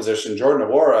power forward position, Jordan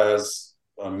Nwora has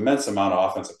an immense amount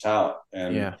of offensive talent,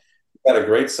 and he had a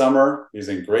great summer. He's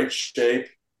in great shape.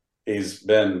 He was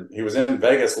in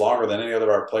Vegas longer than any other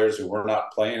of our players who were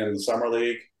not playing in the summer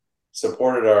league.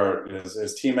 Supported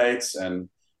his teammates, and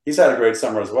he's had a great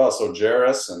summer as well. So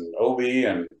Jarris and Obi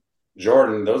and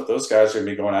Jordan, those guys are going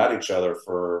to be going at each other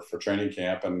for training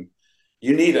camp, and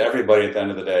you need everybody at the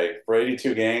end of the day. For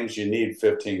 82 games, you need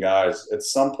 15 guys. At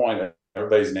some point,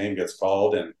 everybody's name gets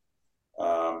called, and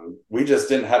we just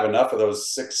didn't have enough of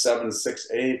those 6'7",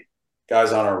 6'8"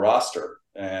 guys on our roster.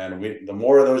 And the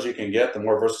more of those you can get, the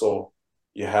more versatility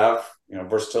you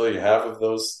have of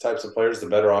those types of players, the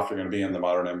better off you're going to be in the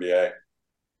modern NBA.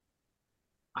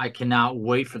 I cannot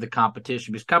wait for the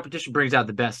competition, because competition brings out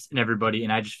the best in everybody,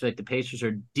 and I just feel like the Pacers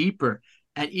are deeper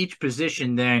at each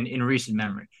position than in recent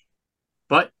memory.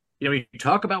 But, you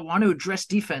talk about wanting to address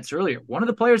defense earlier. One of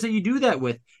the players that you do that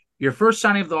with, your first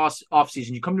signing of the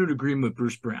offseason, you come to an agreement with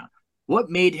Bruce Brown. What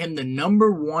made him the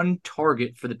number one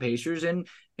target for the Pacers? And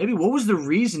maybe what was the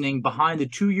reasoning behind the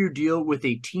 2-year deal with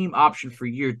a team option for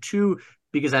year 2?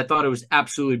 Because I thought it was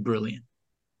absolutely brilliant.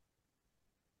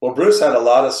 Well, Bruce had a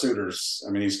lot of suitors. I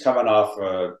mean, he's coming off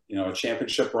a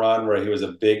championship run where he was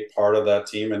a big part of that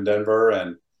team in Denver,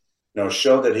 and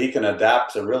showed that he can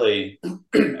adapt to really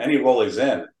any role he's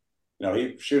in.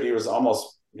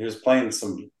 He was playing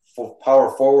some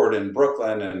power forward in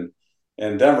Brooklyn, and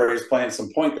in Denver he's playing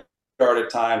some point guard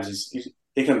at times.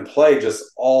 He can play just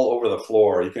all over the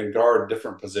floor. He can guard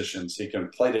different positions. He can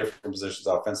play different positions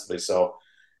offensively. So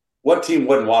what team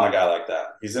wouldn't want a guy like that?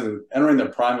 He's entering the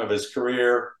prime of his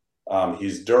career.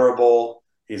 He's durable.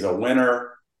 He's a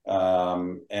winner.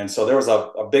 And so there was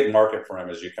a big market for him,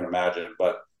 as you can imagine.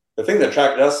 But the thing that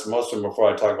attracted us most of him,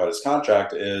 before I talk about his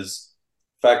contract, is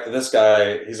the fact that this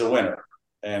guy, he's a winner.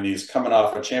 And he's coming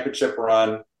off a championship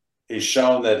run. He's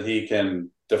shown that he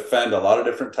can defend a lot of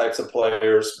different types of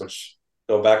players, which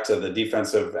go back to the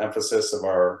defensive emphasis of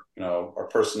our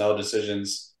personnel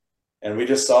decisions. And we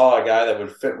just saw a guy that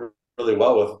would fit really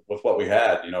well with what we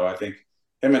had. I think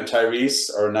him and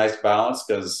Tyrese are a nice balance,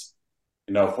 because,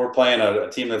 if we're playing a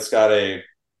team that's got a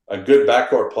good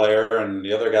backcourt player and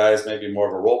the other guy is maybe more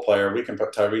of a role player, we can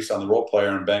put Tyrese on the role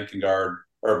player and Ben can guard,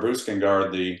 or Bruce can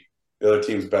guard the other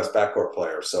team's best backcourt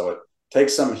player. So it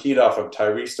takes some heat off of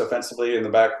Tyrese defensively in the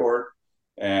backcourt,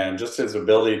 and just his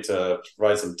ability to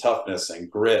provide some toughness and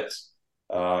grit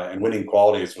and winning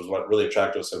qualities was what really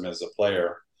attracted us to him as a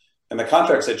player. And the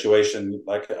contract situation,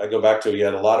 like I go back to, he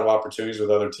had a lot of opportunities with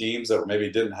other teams that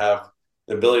maybe didn't have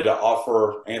the ability to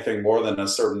offer anything more than a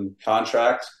certain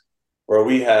contract, where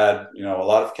we had, a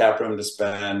lot of cap room to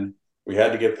spend. We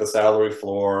had to get the salary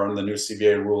floor and the new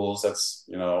CBA rules. That's,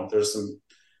 there's some,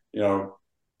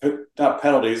 not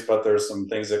penalties, but there's some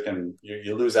things that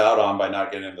you lose out on by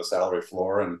not getting the salary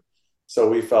floor. And so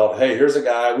we felt, hey, here's a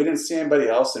guy. We didn't see anybody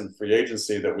else in free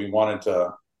agency that we wanted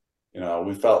to,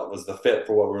 we felt was the fit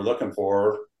for what we were looking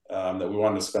for, that we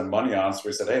wanted to spend money on. So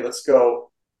we said, hey, let's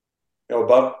go,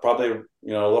 above probably, a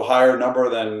little higher number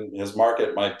than his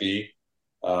market might be,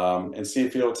 and see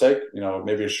if he'll take,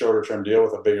 maybe a shorter term deal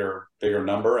with a bigger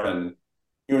number. And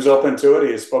he was open to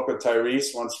it. He spoke with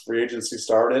Tyrese once free agency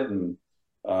started, and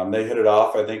they hit it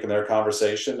off, I think, in their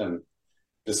conversation, and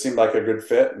just seemed like a good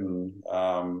fit. And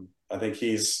I think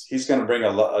he's going to bring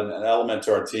an element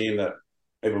to our team that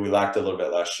maybe we lacked a little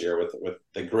bit last year with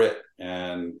the grit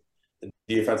and the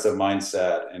defensive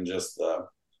mindset and just the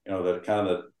the kind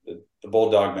of the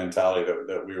bulldog mentality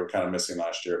that we were kind of missing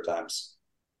last year at times.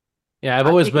 Yeah, I've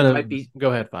always been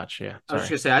Go ahead, Foch. Yeah, I was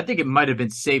just gonna say, I think it might have been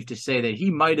safe to say that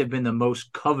he might have been the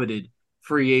most coveted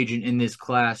free agent in this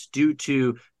class due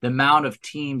to the amount of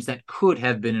teams that could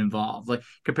have been involved, like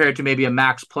compared to maybe a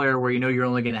max player where you're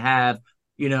only going to have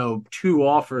 2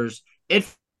 offers. It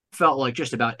felt like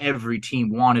just about every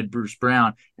team wanted Bruce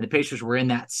Brown, and the Pacers were in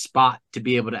that spot to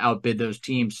be able to outbid those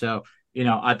teams. So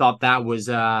I thought that was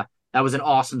an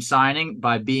awesome signing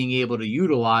by being able to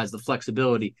utilize the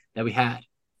flexibility that we had.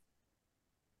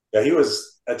 Yeah, he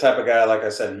was a type of guy, like I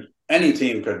said, any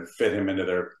team could fit him into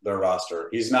their roster.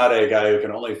 He's not a guy who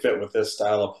can only fit with this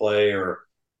style of play or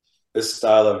this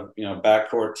style of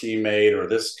backcourt teammate or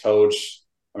this coach.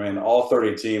 I mean, all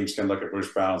 30 teams can look at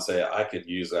Bruce Brown and say, I could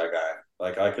use that guy.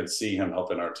 Like, I could see him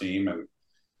helping our team, and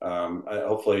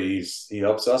hopefully he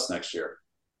helps us next year.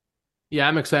 Yeah,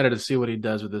 I'm excited to see what he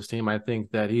does with this team. I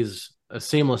think that he's a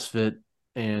seamless fit,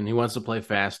 and he wants to play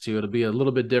fast too. It'll be a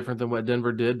little bit different than what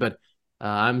Denver did, but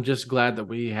I'm just glad that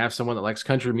we have someone that likes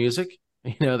country music,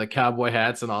 the cowboy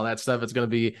hats and all that stuff. It's going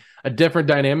to be a different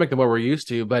dynamic than what we're used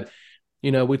to. But,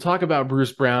 we talk about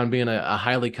Bruce Brown being a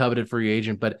highly coveted free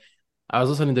agent, but I was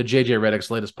listening to JJ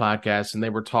Redick's latest podcast, and they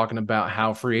were talking about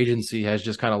how free agency has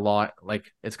just kind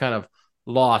of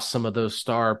lost some of those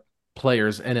star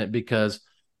players in it because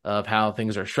of how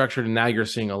things are structured. And now you're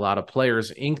seeing a lot of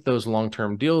players ink those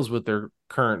long-term deals with their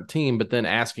current team, but then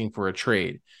asking for a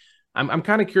trade. I'm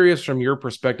kind of curious from your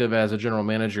perspective as a general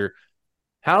manager,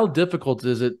 how difficult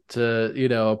is it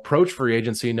to, approach free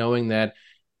agency knowing that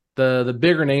the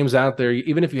bigger names out there,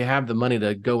 even if you have the money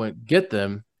to go and get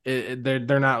them,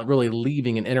 they're not really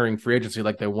leaving and entering free agency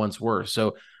like they once were.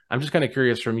 So I'm just kind of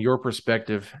curious from your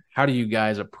perspective, how do you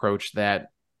guys approach that,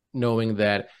 knowing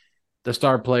that the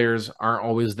star players aren't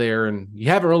always there, and you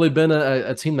haven't really been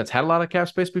a team that's had a lot of cap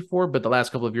space before, but the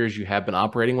last couple of years you have been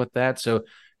operating with that. So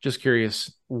just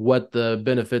curious what the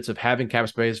benefits of having cap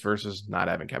space versus not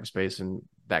having cap space and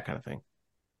that kind of thing.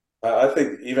 I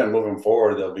think even moving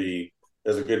forward,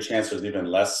 there's a good chance there's even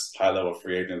less high-level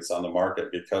free agents on the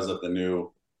market because of the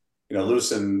new,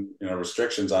 loosened,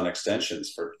 restrictions on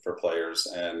extensions for players.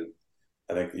 And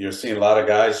I think you're seeing a lot of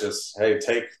guys just, hey,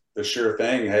 take the sure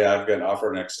thing. Hey, I've been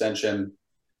offered an extension.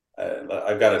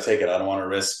 I've got to take it. I don't want to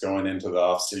risk going into the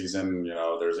off season.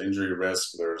 There's injury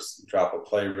risk, there's drop of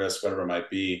play risk, whatever it might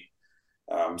be.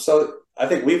 So I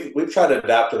think we've tried to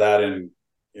adapt to that. And,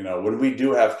 when we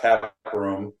do have cap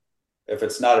room, if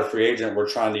it's not a free agent, we're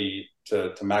trying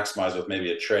to maximize with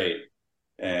maybe a trade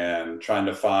and trying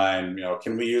to find,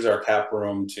 can we use our cap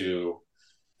room to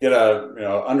get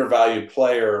a, undervalued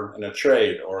player in a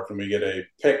trade, or can we get a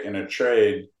pick in a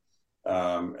trade?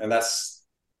 And that's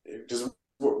just,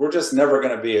 we're just never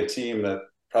going to be a team that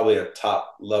probably a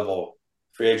top level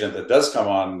free agent that does come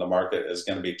on the market is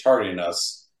going to be targeting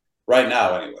us right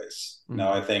now anyways. Mm-hmm.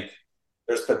 Now, I think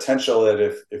there's potential that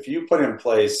if you put in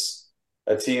place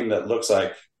a team that looks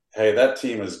like, hey, that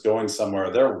team is going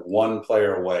somewhere, they're one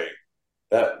player away,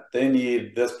 that they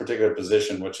need this particular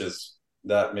position, which is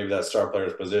that maybe that star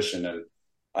player's position. And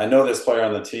I know this player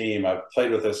on the team. I've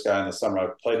played with this guy in the summer.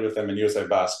 I've played with him in USA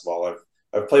basketball.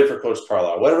 I've played for Coach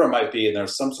Carlisle, whatever it might be, and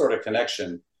there's some sort of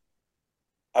connection.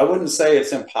 I wouldn't say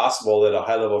it's impossible that a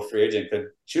high-level free agent could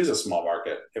choose a small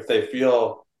market if they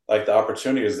feel like the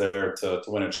opportunity is there to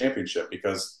win a championship,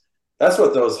 because that's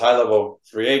what those high-level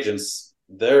free agents,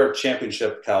 they're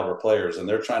championship caliber players, and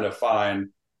they're trying to find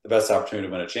the best opportunity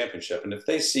to win a championship. And if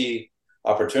they see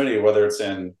opportunity, whether it's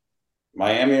in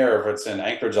Miami or if it's in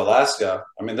Anchorage, Alaska,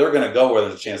 I mean, they're going to go where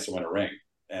there's a chance to win a ring.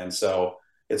 And so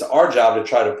it's our job to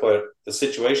try to put the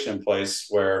situation in place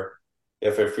where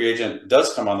if a free agent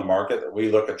does come on the market, that we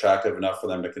look attractive enough for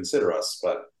them to consider us.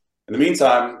 But in the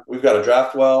meantime, we've got to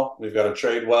draft well, we've got to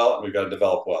trade well, and we've got to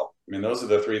develop well. I mean, those are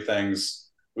the three things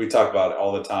we talk about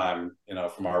all the time,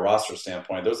 from our roster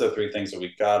standpoint. Those are the three things that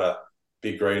we got to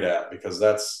be great at, because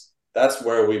that's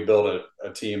where we build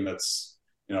a team that's,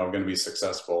 going to be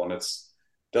successful. And it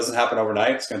doesn't happen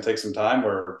overnight. It's going to take some time.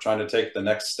 We're trying to take the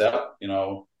next step,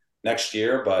 next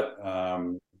year, but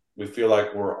we feel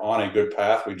like we're on a good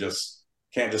path. We just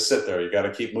can't just sit there. You got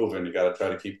to keep moving. You got to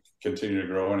try to continue to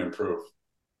grow and improve.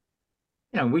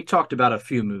 Yeah, we talked about a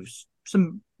few moves,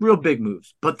 some real big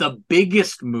moves, but the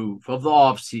biggest move of the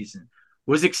offseason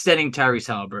was extending Tyrese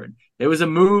Halliburton. It was a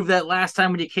move that last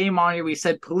time when he came on here, we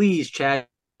said, please, Chad,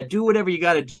 do whatever you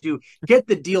got to do. Get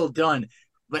the deal done.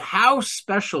 But how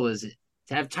special is it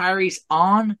to have Tyrese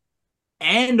on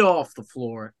and off the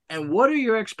floor? And what are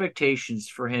your expectations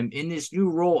for him in this new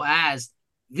role as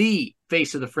the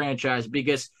face of the franchise?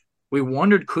 Because we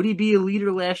wondered, could he be a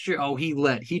leader last year? Oh, he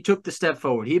led. He took the step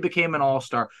forward. He became an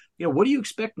all-star. What do you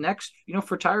expect next,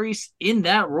 for Tyrese in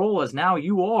that role, as now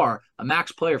you are a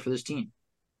max player for this team?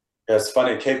 Yeah, it's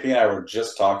funny. KP and I were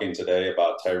just talking today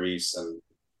about Tyrese and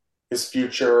his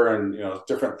future and,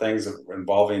 different things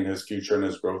involving his future and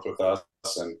his growth with us.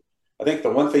 And I think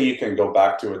the one thing you can go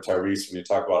back to with Tyrese when you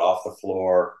talk about off the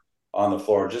floor, on the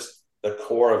floor, just the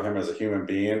core of him as a human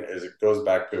being is it goes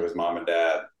back to his mom and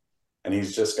dad. And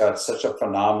he's just got such a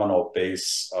phenomenal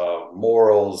base of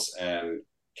morals and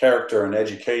character and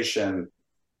education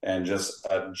and just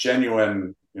a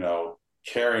genuine,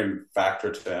 caring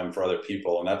factor to him for other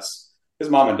people. And that's his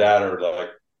mom and dad are like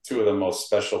two of the most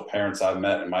special parents I've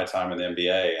met in my time in the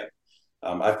NBA.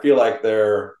 And I feel like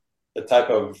they're the type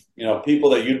of,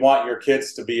 people that you'd want your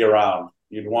kids to be around.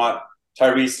 You'd want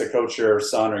Tyrese to coach your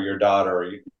son or your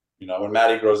daughter. When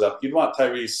Maddie grows up, you'd want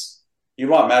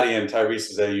Maddie in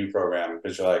Tyrese's AU program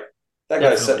because you're like, that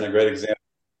guy's setting a great example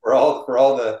for all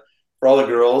the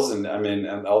girls and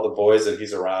and all the boys that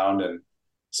he's around. And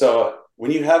so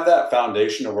when you have that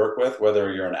foundation to work with,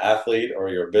 whether you're an athlete or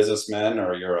you're a businessman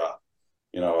or you're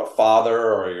a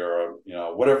father or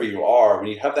you're whatever you are, when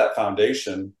you have that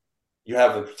foundation, you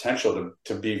have the potential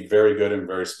to be very good and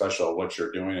very special at what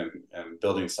you're doing and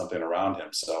building something around him.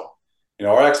 So,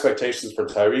 our expectations for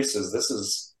Tyrese is this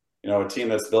is, a team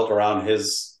that's built around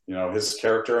his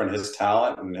character and his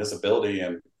talent and his ability.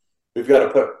 And we've got to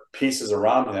put pieces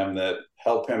around him that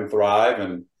help him thrive.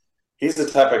 And he's the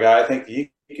type of guy, I think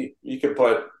you could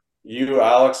put you,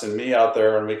 Alex, and me out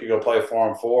there and we could go play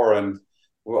 4-on-4 and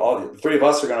the three of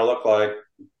us are going to look like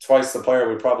twice the player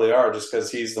we probably are just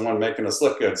because he's the one making us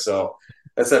look good. So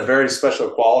that's a very special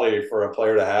quality for a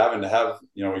player to have, and to have,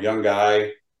 a young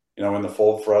guy, in the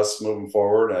fold for us moving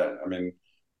forward.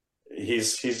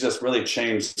 He's just really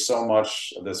changed so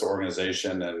much of this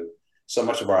organization and so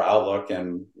much of our outlook.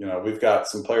 And, we've got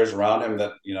some players around him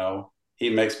that, he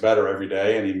makes better every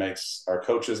day, and he makes our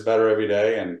coaches better every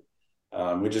day.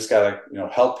 And we just got to,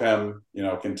 help him,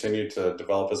 continue to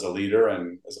develop as a leader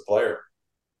and as a player.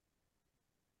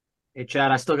 Hey,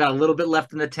 Chad, I still got a little bit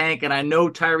left in the tank, and I know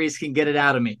Tyrese can get it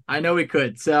out of me. I know he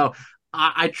could. So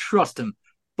I trust him.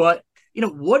 But,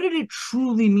 what did it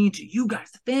truly mean to you guys,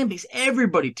 the fan base,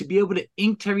 everybody, to be able to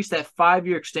ink Tyrese that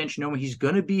 5-year extension, knowing he's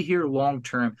going to be here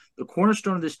long-term, the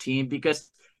cornerstone of this team?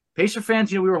 Because Pacer fans,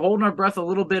 we were holding our breath a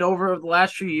little bit over the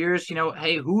last few years.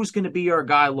 Hey, who's going to be our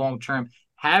guy long-term?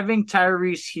 Having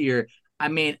Tyrese here,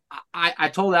 I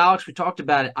told Alex, we talked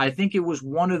about it. I think it was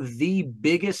one of the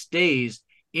biggest days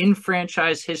in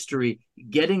franchise history,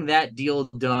 getting that deal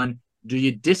done. Do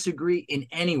you disagree in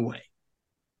any way?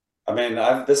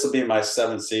 This will be my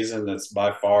 7th season. It's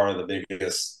by far the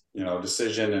biggest,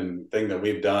 decision and thing that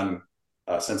we've done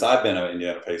since I've been an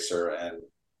Indiana Pacer. And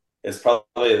it's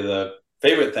probably the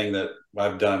favorite thing that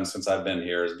I've done since I've been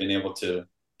here is being able to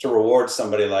reward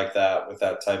somebody like that with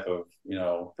that type of,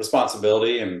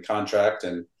 responsibility and contract.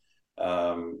 And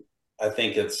I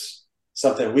think it's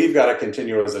something we've got to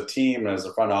continue as a team, as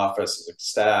a front office, as a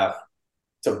staff,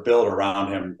 to build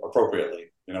around him appropriately.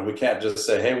 We can't just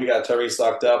say, hey, we got Tyrese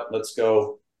locked up. Let's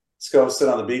go sit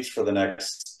on the beach for the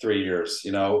next 3 years.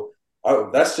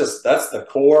 That's the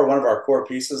core, one of our core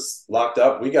pieces locked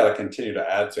up. We got to continue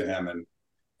to add to him.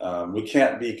 And we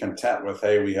can't be content with,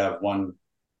 hey, we have one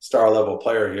star level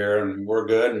player here and we're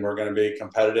good and we're going to be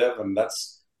competitive. And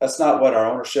that's not what our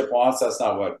ownership wants. That's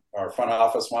not what our front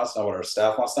office wants, not what our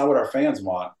staff wants, not what our fans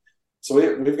want. So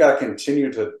we've got to continue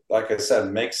to, like I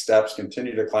said, make steps,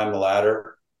 continue to climb the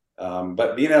ladder.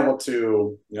 But being able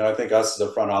to, I think us as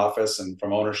a front office and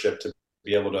from ownership to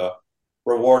be able to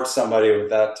reward somebody with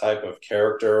that type of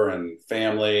character and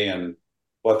family and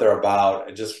what they're about,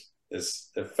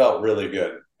 it felt really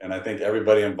good. And I think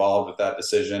everybody involved with that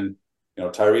decision,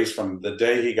 Tyrese, from the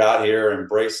day he got here,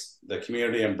 embraced the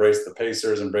community, embraced the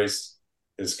Pacers, embraced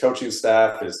his coaching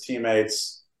staff, his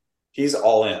teammates. He's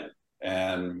all in,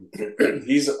 and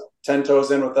he's 10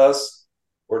 toes in with us.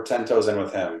 We're 10 toes in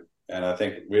with him. And I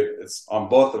think it's on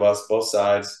both of us, both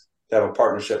sides, to have a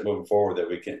partnership moving forward that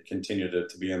we can continue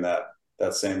to be in that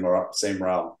same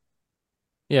realm.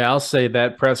 Yeah, I'll say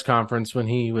that press conference when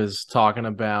he was talking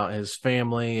about his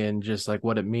family and just like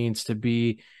what it means to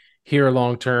be here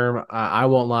long term. I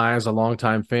won't lie, as a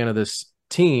longtime fan of this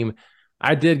team,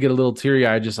 I did get a little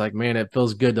teary-eyed, just like, man, it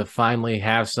feels good to finally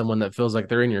have someone that feels like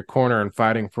they're in your corner and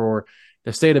fighting for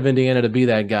the state of Indiana to be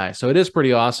that guy. So it is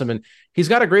pretty awesome. And he's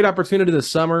got a great opportunity this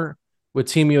summer with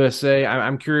Team USA.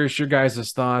 I'm curious your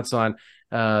guys' thoughts on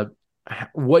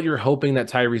what you're hoping that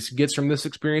Tyrese gets from this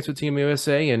experience with Team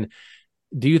USA, and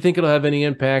do you think it'll have any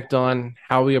impact on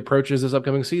how he approaches this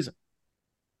upcoming season?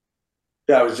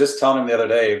 Yeah, I was just telling him the other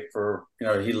day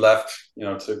he left,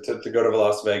 to go to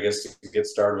Las Vegas to get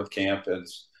started with camp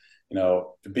is,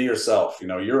 to be yourself.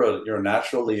 You're a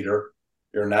natural leader.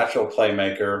 You're a natural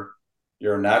playmaker.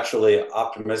 You're a naturally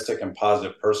optimistic and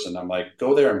positive person. I'm like,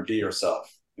 go there and be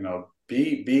yourself.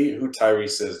 Be who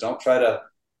Tyrese is. Don't try to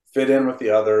fit in with the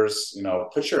others.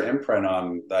 Put your imprint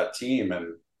on that team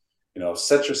and,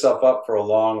 set yourself up for a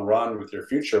long run with your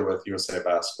future with USA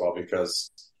Basketball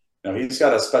because, he's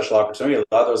got a special opportunity.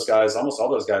 A lot of those guys, almost all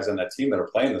those guys on that team that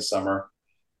are playing this summer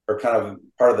are kind of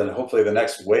part of hopefully the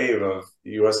next wave of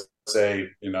USA,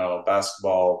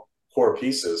 basketball core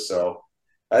pieces. So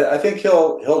I think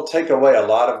he'll take away a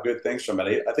lot of good things from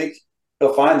it. I think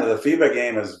he'll find that the FIBA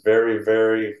game is very,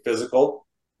 very physical,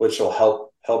 which will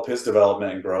help his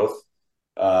development and growth.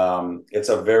 It's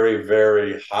a very,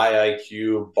 very high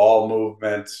IQ ball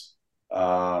movement.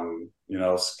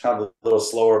 It's kind of a little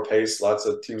slower pace. Lots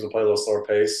of teams will play a little slower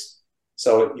pace.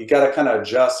 So you got to kind of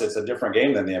adjust. It's a different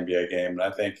game than the NBA game. And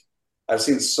I think I've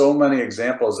seen so many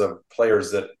examples of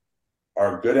players that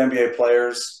are good NBA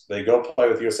players. They go play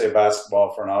with USA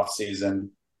Basketball for an off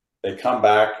season. They come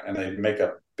back and they make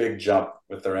a big jump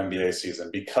with their NBA season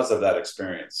because of that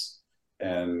experience.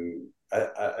 And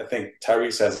I think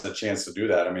Tyrese has the chance to do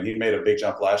that. I mean, he made a big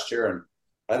jump last year, and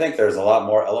I think there's a lot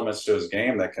more elements to his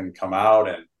game that can come out.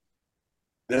 And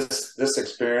this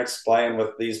experience playing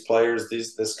with these players,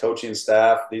 this coaching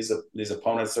staff, these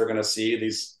opponents they're going to see,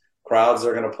 these crowds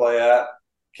they're going to play at,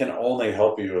 can only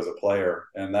help you as a player.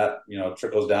 And that,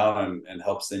 trickles down and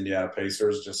helps the Indiana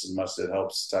Pacers just as much as it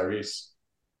helps Tyrese.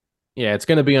 Yeah, it's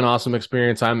going to be an awesome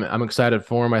experience. I'm excited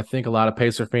for him. I think a lot of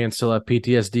Pacer fans still have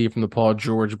PTSD from the Paul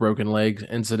George broken leg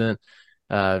incident.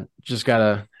 Just got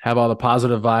to have all the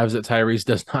positive vibes that Tyrese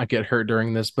does not get hurt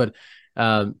during this. But,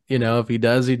 if he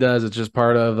does, he does. It's just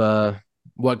part of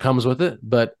what comes with it.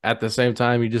 But at the same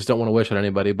time, you just don't want to wish it on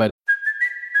anybody. But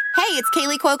Hey, it's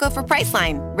Kaylee Cuoco for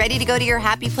Priceline. Ready to go to your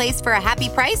happy place for a happy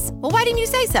price? Well, why didn't you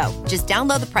say so? Just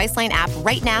download the Priceline app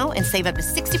right now and save up to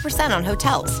 60% on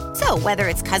hotels. So whether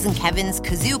it's Cousin Kevin's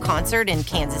Kazoo Concert in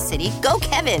Kansas City, go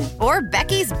Kevin, or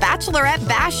Becky's Bachelorette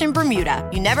Bash in Bermuda,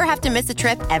 you never have to miss a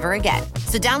trip ever again.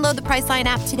 So download the Priceline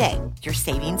app today. Your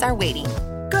savings are waiting.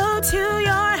 Go to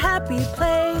your happy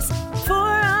place for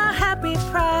a happy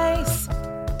price.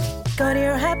 Go to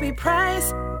your happy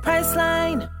price,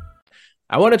 Priceline.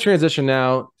 I want to transition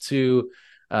now to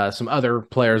some other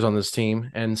players on this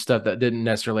team and stuff that didn't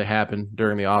necessarily happen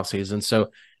during the offseason.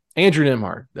 So Andrew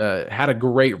Nembhard had a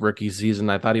great rookie season.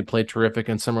 I thought he played terrific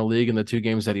in Summer League in the 2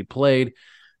 games that he played.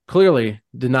 Clearly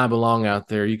did not belong out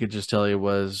there. You could just tell he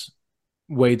was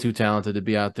way too talented to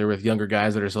be out there with younger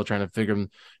guys that are still trying to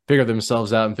figure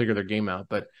themselves out and figure their game out.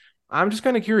 But I'm just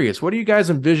kind of curious, what are you guys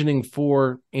envisioning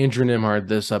for Andrew Nembhard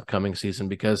this upcoming season?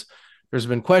 Because there's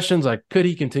been questions like, could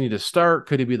he continue to start?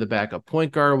 Could he be the backup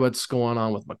point guard? What's going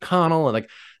on with McConnell? And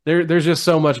there's just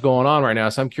so much going on right now.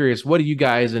 So I'm curious, what do you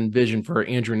guys envision for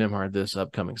Andrew Nembhard this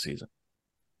upcoming season?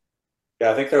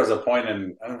 Yeah, I think there was a point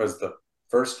in, I don't know if it was the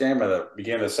first game or the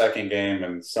beginning of the second game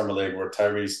in Summer League where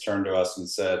Tyrese turned to us and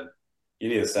said, you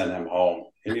need to send him home.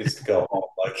 He needs to go home.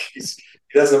 He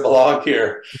doesn't belong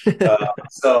here.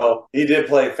 So he did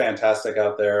play fantastic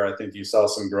out there. I think you saw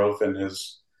some growth in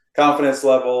his confidence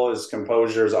level. His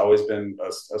composure has always been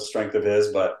a strength of his,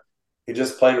 but he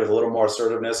just played with a little more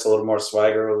assertiveness, a little more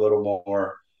swagger, a little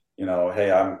more,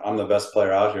 hey, I'm the best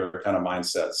player out here kind of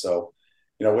mindset. So,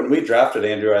 when we drafted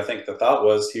Andrew, I think the thought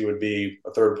was he would be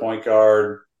a third point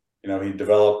guard. He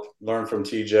developed, learned from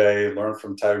TJ, learned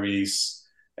from Tyrese.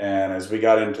 And as we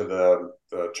got into the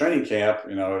training camp,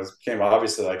 it became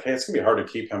obviously like, hey, it's going to be hard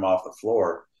to keep him off the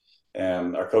floor.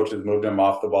 And our coaches moved him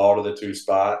off the ball to the 2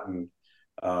 spot. And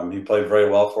he played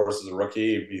very well for us as a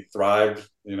rookie. He thrived,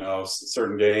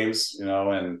 certain games,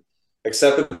 and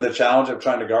accepted the challenge of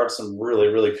trying to guard some really,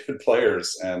 really good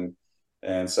players. And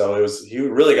so he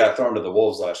really got thrown to the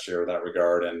wolves last year in that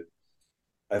regard. And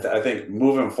I think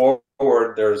moving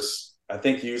forward, I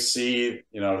think you see,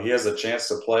 he has a chance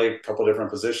to play a couple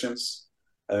different positions.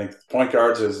 I think point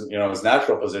guards is, his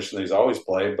natural position that he's always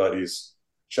played, but he's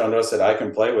shown to us that I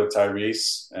can play with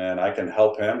Tyrese and I can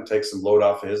help him take some load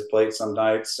off of his plate some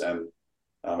nights. And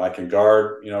I can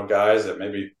guard, guys that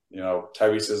maybe,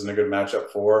 Tyrese isn't a good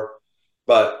matchup for.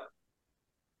 But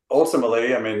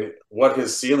ultimately, I mean, what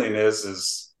his ceiling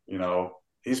is,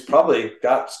 he's probably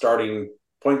got starting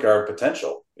point guard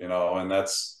potential, and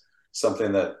that's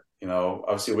something that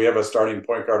obviously we have a starting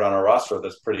point guard on our roster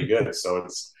that's pretty good. So and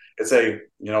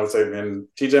TJ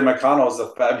McConnell is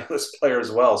a fabulous player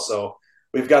as well. So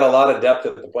we've got a lot of depth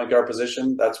at the point guard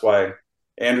position. That's why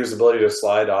Andrew's ability to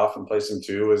slide off and play some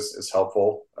two is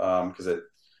helpful, because it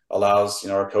allows,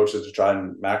 our coaches to try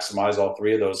and maximize all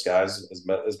three of those guys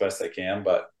as best they can.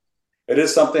 But it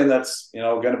is something that's,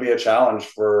 going to be a challenge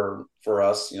for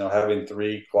us, having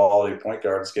three quality point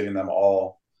guards, getting them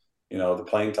all, the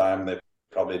playing time they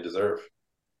probably deserve.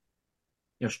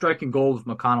 Striking gold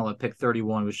with McConnell at pick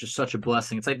 31 was just such a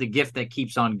blessing. It's like the gift that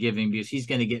keeps on giving, because he's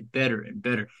going to get better and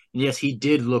better. And yes, he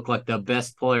did look like the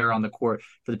best player on the court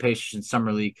for the Pacers in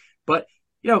Summer League. But,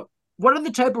 what are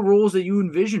the type of roles that you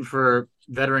envision for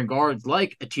veteran guards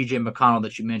like a TJ McConnell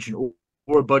that you mentioned,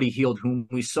 or Buddy Hield, whom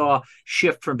we saw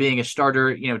shift from being a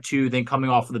starter, to then coming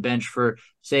off of the bench for,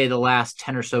 say, the last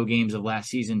 10 or so games of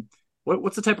last season?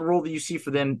 What's the type of role that you see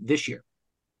for them this year?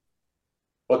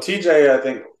 Well, TJ, I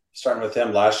think, starting with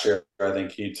him last year, I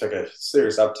think he took a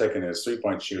serious uptick in his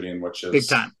three-point shooting, which is big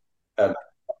time. Had a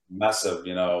massive,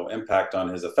 impact on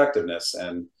his effectiveness.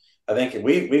 And I think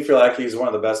we feel like he's one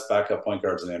of the best backup point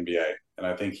guards in the NBA. And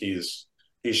I think he's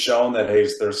shown that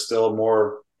there's still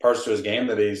more parts to his game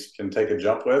that he can take a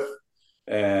jump with.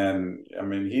 And I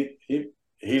mean,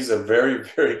 he's a very,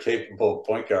 very capable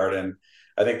point guard. And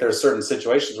I think there's certain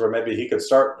situations where maybe he could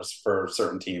start for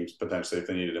certain teams potentially if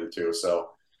they needed him to.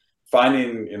 So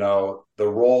finding, the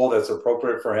role that's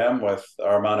appropriate for him with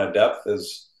our amount of depth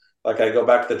is, like, I go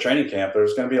back to the training camp.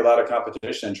 There's going to be a lot of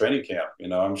competition in training camp.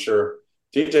 I'm sure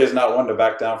TJ is not one to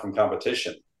back down from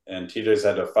competition, and TJ's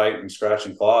had to fight and scratch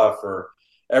and claw for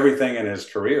everything in his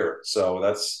career. So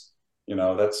that's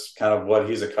kind of what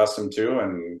he's accustomed to.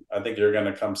 And I think you're going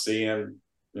to come see him,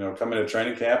 come into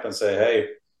training camp and say, hey,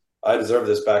 I deserve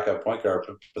this backup point guard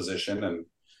position. And,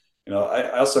 I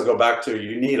also go back to,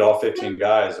 you need all 15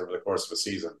 guys over the course of a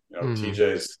season.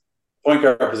 TJ's point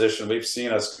guard position, we've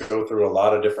seen us go through a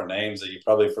lot of different names that you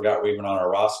probably forgot were even on our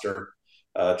roster,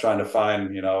 trying to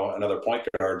find, another point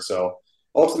guard. So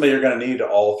ultimately you're going to need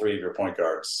all three of your point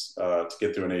guards to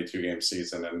get through an 82-game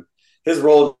season. And his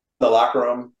role in the locker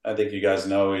room, I think you guys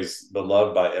know, he's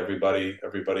beloved by everybody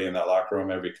in that locker room,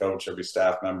 every coach, every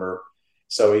staff member.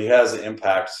 So he has an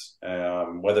impact,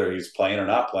 whether he's playing or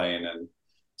not playing. And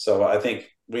so I think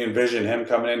we envision him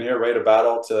coming in here ready to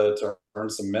battle to earn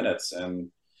some minutes. And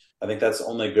I think that's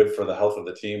only good for the health of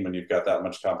the team when you've got that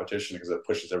much competition, because it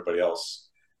pushes everybody else.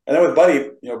 And then with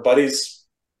Buddy, Buddy's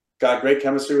got great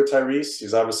chemistry with Tyrese.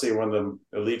 He's obviously one of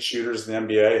the elite shooters in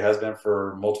the NBA, has been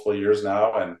for multiple years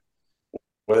now. And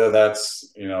whether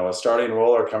that's, a starting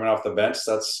role or coming off the bench,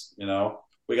 that's,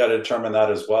 we got to determine that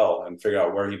as well and figure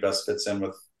out where he best fits in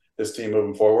with this team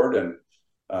moving forward. And,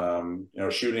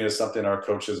 shooting is something our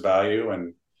coaches value,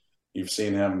 and you've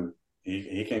seen him,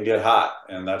 he can get hot,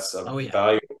 and that's a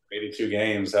value. 82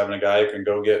 games, having a guy who can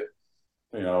go get,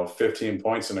 15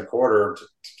 points in a quarter to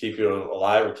keep you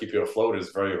alive or keep you afloat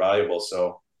is very valuable.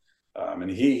 So, and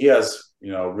he has,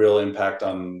 real impact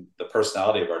on the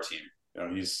personality of our team.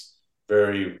 He's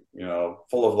very,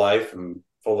 full of life and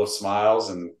full of smiles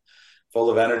and full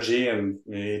of energy, and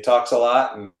he talks a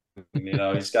lot, and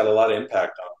he's got a lot of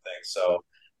impact on things. So,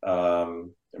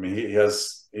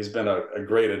 he's been a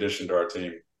great addition to our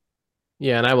team.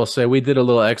 Yeah, and I will say we did a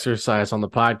little exercise on the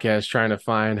podcast trying to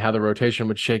find how the rotation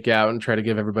would shake out and try to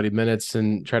give everybody minutes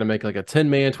and try to make like a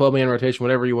 10-man, 12-man rotation,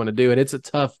 whatever you want to do. And it's a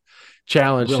tough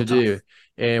challenge to do.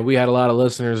 And we had a lot of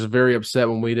listeners very upset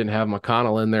when we didn't have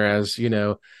McConnell in there as,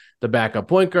 the backup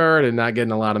point guard and not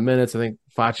getting a lot of minutes. I think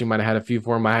Facci might have had a few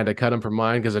for him. I had to cut him from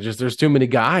mine because there's too many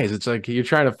guys. It's like you're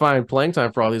trying to find playing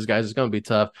time for all these guys. It's going to be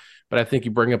tough. But I think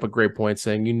you bring up a great point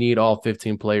saying you need all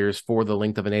 15 players for the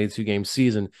length of an 82-game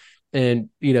season. And,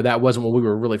 that wasn't what we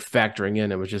were really factoring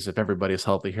in. It was just, if everybody's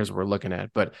healthy, here's what we're looking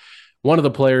at. But one of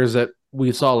the players that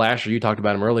we saw last year, you talked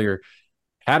about him earlier,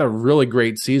 had a really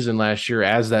great season last year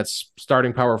as that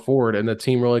starting power forward. And the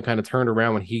team really kind of turned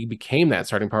around when he became that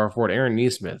starting power forward, Aaron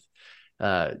Nesmith.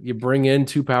 You bring in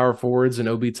two power forwards and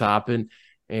Obi Toppin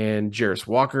and Jarris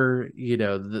Walker.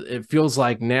 It feels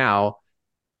like now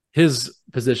his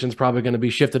position's probably going to be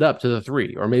shifted up to the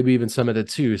 3 or maybe even some of the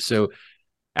 2. So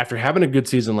after having a good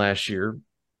season last year,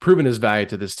 proving his value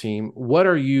to this team, what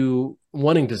are you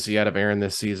wanting to see out of Aaron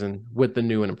this season with the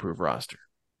new and improved roster?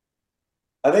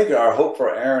 I think our hope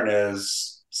for Aaron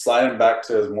is sliding back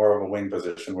to more of a wing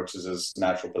position, which is his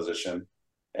natural position,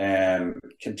 and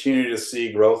continue to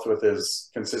see growth with his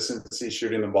consistency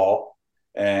shooting the ball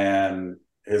and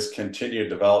his continued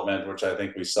development, which I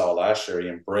think we saw last year. He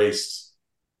embraced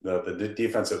the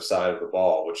defensive side of the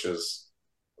ball, which is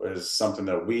something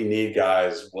that we need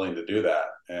guys willing to do that.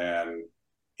 And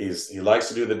he likes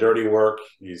to do the dirty work.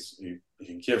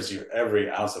 He gives you every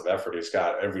ounce of effort he's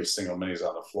got every single minute he's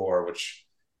on the floor, which,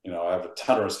 I have a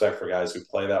ton of respect for guys who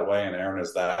play that way, and Aaron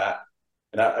is that.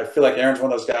 And I feel like Aaron's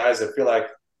one of those guys that feel like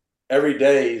every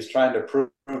day he's trying to prove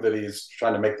that he's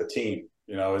trying to make the team.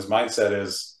 His mindset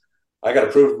is, I got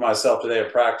to prove to myself today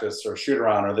at practice or shoot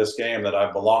around or this game that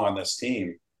I belong on this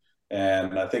team.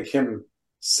 And I think him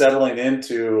settling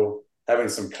into having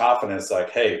some confidence, like,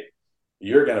 hey,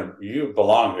 you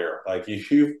belong here. Like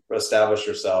you've established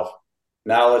yourself.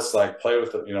 Now let's like play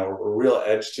with a real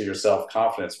edge to yourself,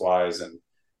 confidence wise, and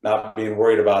not being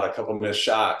worried about a couple missed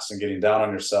shots and getting down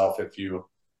on yourself if you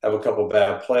have a couple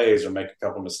bad plays or make a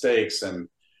couple mistakes, and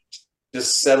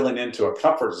just settling into a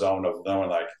comfort zone of knowing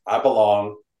like I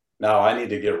belong. Now I need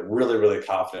to get really, really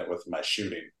confident with my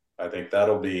shooting. I think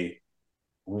that'll be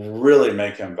really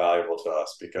make him valuable to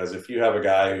us, because if you have a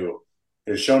guy who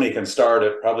has shown he can start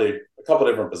at probably a couple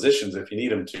different positions if you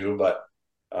need him to, but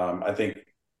I think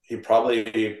he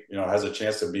probably has a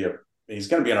chance to he's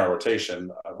going to be in our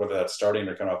rotation, whether that's starting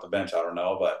or coming off the bench, I don't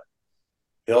know, but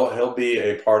he'll be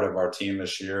a part of our team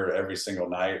this year every single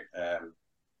night, and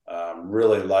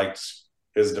really liked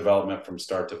his development from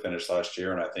start to finish last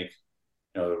year, and I think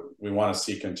we want to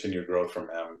see continued growth from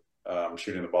him,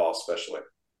 shooting the ball especially.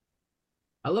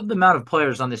 I love the amount of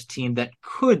players on this team that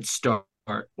could start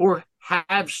or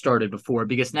have started before,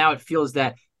 because now it feels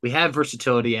that we have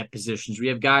versatility at positions. We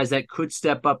have guys that could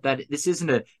step up, that this isn't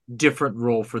a different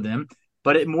role for them,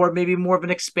 but maybe more of an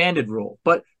expanded role.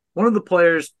 But one of the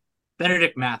players,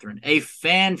 Benedict Mathurin, a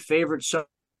fan favorite,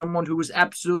 someone who was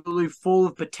absolutely full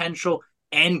of potential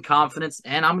and confidence,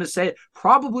 and I'm going to say it,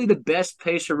 probably the best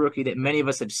Pacer rookie that many of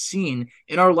us have seen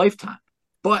in our lifetime.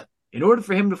 But in order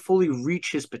for him to fully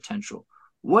reach his potential,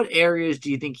 what areas do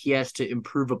you think he has to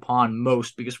improve upon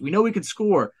most? Because we know he can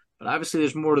score, but obviously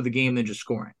there's more to the game than just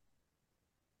scoring.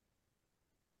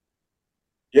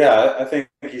 Yeah, I think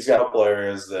he's got a couple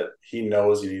areas that he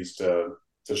knows he needs to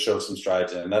show some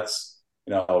strides in. That's,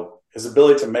 his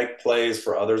ability to make plays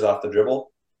for others off the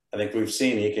dribble. I think we've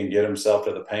seen he can get himself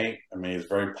to the paint. I mean, he's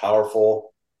very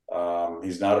powerful.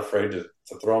 He's not afraid to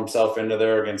throw himself into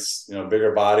there against,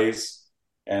 bigger bodies.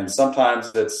 And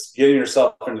sometimes it's getting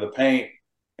yourself into the paint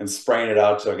and spraying it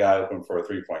out to a guy open for a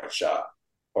three-point shot.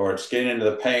 Or it's getting into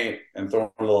the paint and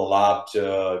throwing a little lob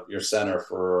to your center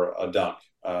for a dunk.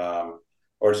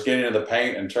 Or it's getting into the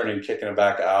paint and kicking it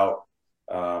back out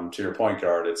to your point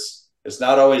guard. It's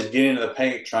not always getting into the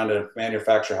paint trying to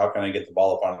manufacture how can I get the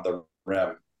ball up onto the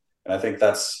rim. And I think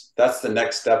that's the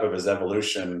next step of his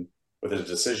evolution with his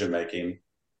decision making.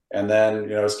 And then,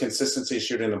 his consistency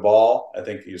shooting the ball. I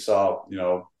think you saw,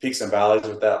 peaks and valleys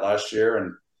with that last year,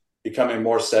 and becoming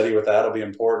more steady with that will be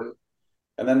important.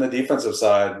 And then the defensive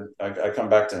side, I come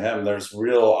back to him. There's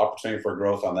real opportunity for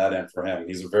growth on that end for him.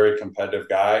 He's a very competitive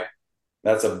guy.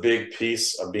 That's a big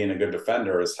piece of being a good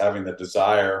defender, is having the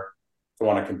desire to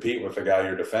want to compete with the guy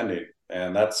you're defending.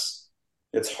 And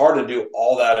it's hard to do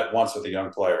all that at once with a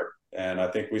young player. And I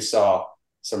think we saw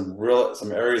some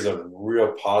areas of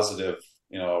real positive,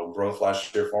 growth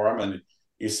last year for him. And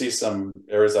you see some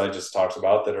areas I just talked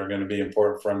about that are going to be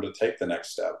important for him to take the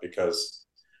next step, because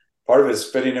part of it is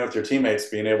fitting in with your teammates,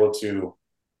 being able to,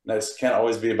 this can't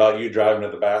always be about you driving to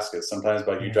the basket. Sometimes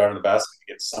about you driving to the basket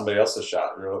to get somebody else's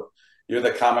shot. You're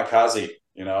the kamikaze,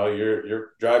 you're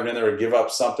driving in there to give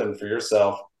up something for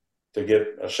yourself to get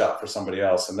a shot for somebody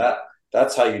else. And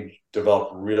that's how you develop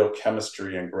real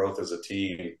chemistry and growth as a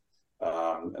team.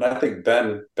 And I think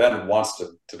Ben wants to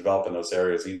develop in those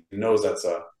areas. He knows that's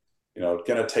going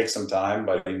to take some time,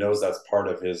 but he knows that's part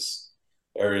of his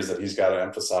areas that he's got to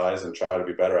emphasize and try to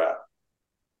be better at.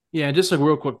 Yeah, just a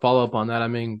real quick follow-up on that. I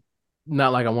mean,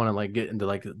 not like I want to like get into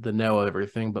like the know of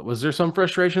everything, but was there some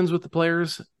frustrations with the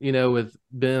players, with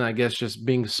Ben, I guess, just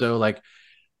being so like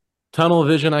tunnel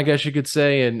vision, I guess you could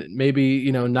say, and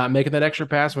maybe, not making that extra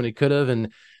pass when he could have,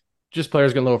 and just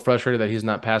players getting a little frustrated that he's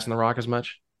not passing the rock as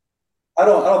much? I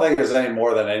don't think there's any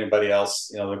more than anybody else,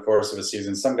 the course of a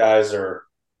season. Some guys are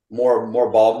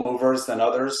more ball movers than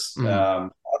others. Mm-hmm.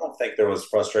 I don't think there was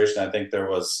frustration. I think there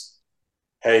was,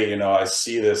 hey, I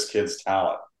see this kid's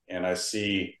talent and I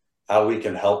see how we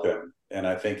can help him. And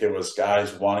I think it was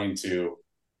guys wanting to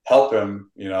help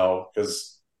him,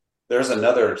 because there's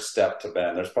another step to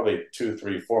Ben. There's probably 2,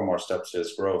 3, 4 more steps to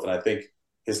his growth. And I think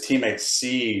his teammates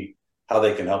see how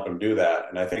they can help him do that.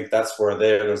 And I think that's where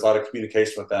there's a lot of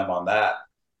communication with them on that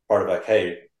part of like,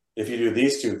 hey, if you do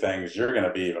these 2 things, you're going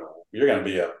to be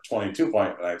a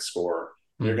 22-point night scorer.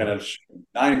 Mm-hmm. You're going to shoot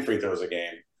 9 free throws a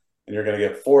game, and you're going to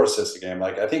get 4 assists a game.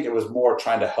 Like, I think it was more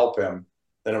trying to help him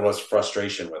than it was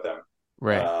frustration with him.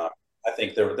 Right. I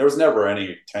think there was never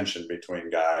any tension between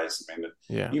guys. I mean,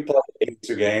 Yeah. you play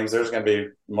 82 games, there's going to be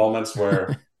moments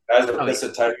where guys are pissed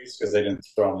at Tyrese because they didn't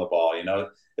throw him the ball.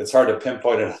 It's hard to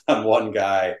pinpoint it on one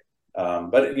guy.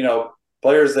 But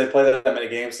players, they play that many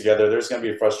games together. There's going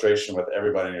to be frustration with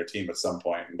everybody on your team at some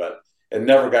point. But it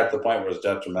never got to the point where it was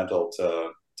detrimental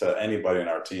to anybody in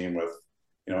our team with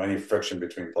any friction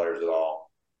between players at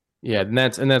all. Yeah, and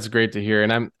that's great to hear.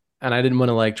 And I didn't want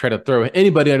to like try to throw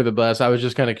anybody under the bus. I was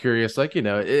just kind of curious, like,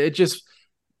 it just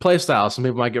play style. Some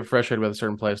people might get frustrated with a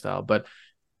certain play style, but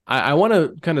I want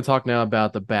to kind of talk now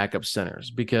about the backup centers,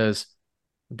 because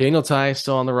Daniel Ty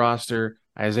still on the roster,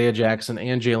 Isaiah Jackson,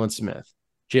 and Jalen Smith.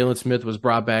 Jalen Smith was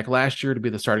brought back last year to be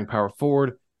the starting power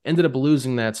forward, ended up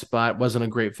losing that spot, wasn't a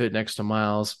great fit next to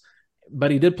Miles,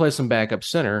 but he did play some backup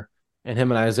center, and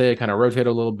him and Isaiah kind of rotated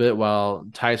a little bit while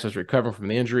Tice was recovering from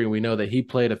the injury. We know that he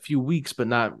played a few weeks, but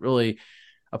not really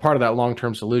a part of that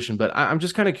long-term solution. But I'm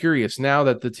just kind of curious, now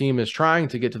that the team is trying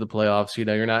to get to the playoffs,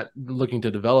 you're not looking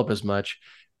to develop as much.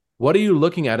 What are you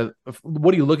looking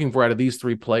for out of these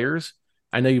three players?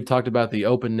 I know you've talked about the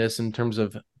openness in terms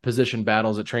of position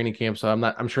battles at training camp, so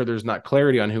I'm sure there's not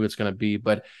clarity on who it's going to be,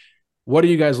 but what are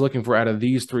you guys looking for out of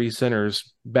these three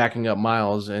centers backing up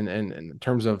Miles and in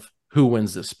terms of who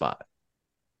wins this spot?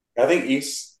 I think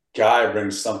each guy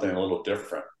brings something a little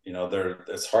different.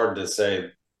 It's hard to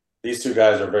say. These two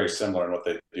guys are very similar in what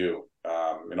they do.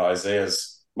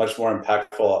 Isaiah's much more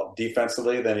impactful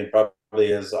defensively than he probably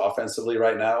is offensively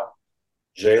right now.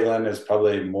 Jalen is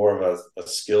probably more of a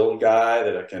skilled guy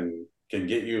that can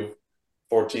get you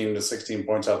 14 to 16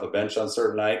 points off the bench on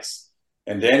certain nights.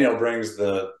 And Daniel brings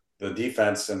the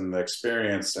defense and the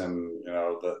experience and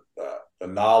the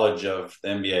knowledge of the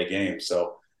NBA game.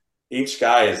 So each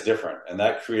guy is different, and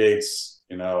that creates,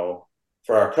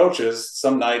 for our coaches,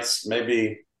 some nights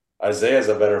maybe Isaiah's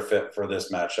a better fit for this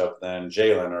matchup than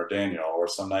Jalen or Daniel, or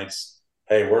some nights,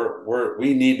 hey,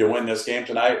 we need to win this game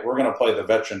tonight. We're going to play the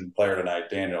veteran player tonight,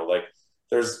 Daniel. Like,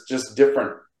 there's just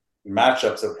different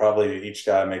matchups that probably each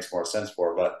guy makes more sense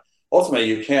for. But ultimately,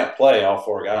 you can't play all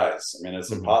four guys. I mean,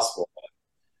 it's impossible.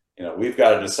 We've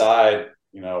got to decide,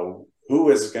 who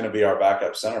is going to be our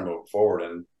backup center moving forward,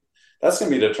 and that's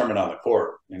going to be determined on the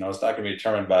court. It's not going to be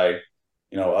determined by,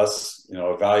 us,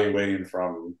 evaluating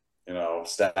from,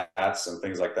 stats and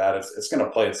things like that. It's going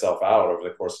to play itself out over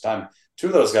the course of time. Two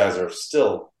of those guys are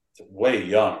still way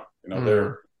young.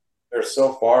 They're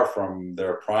so far from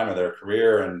their prime of their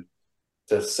career, and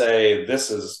to say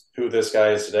this is who this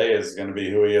guy is today is going to be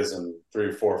who he is in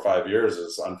 3, 4, 5 years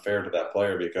is unfair to that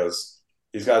player, because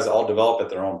these guys all develop at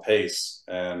their own pace,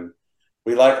 and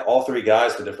we like all three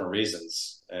guys for different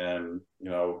reasons. And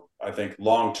I think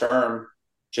long term,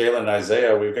 Jalen and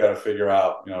Isaiah, we've got to figure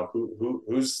out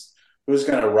who's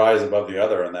going to rise above the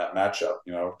other in that matchup.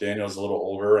 Daniel's a little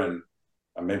older and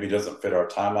maybe doesn't fit our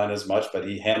timeline as much, but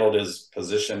he handled his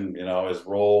position, his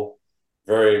role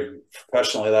very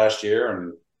professionally last year,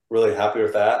 and really happy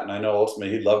with that. And I know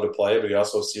ultimately he'd love to play, but he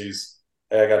also sees,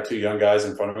 hey, I got two young guys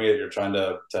in front of me that you're trying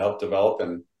to help develop,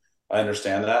 and I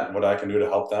understand that, and what I can do to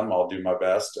help them, I'll do my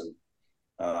best. And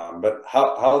but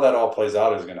how that all plays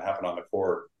out is going to happen on the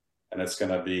court, and it's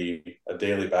going to be a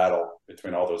daily battle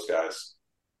between all those guys.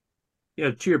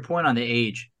 To your point on the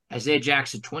age, Isaiah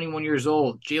Jackson, 21 years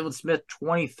old, Jalen Smith,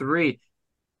 23,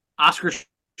 Oscar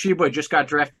Tshiebwe just got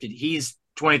drafted. He's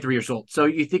 23 years old. So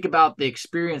you think about the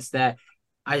experience that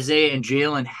Isaiah and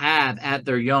Jalen have at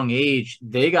their young age.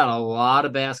 They got a lot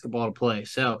of basketball to play.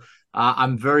 So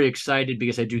I'm very excited,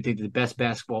 because I do think that the best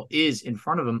basketball is in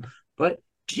front of them. But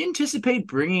do you anticipate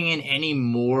bringing in any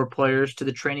more players to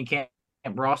the training camp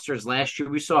rosters? Last year,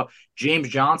 we saw James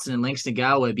Johnson and Langston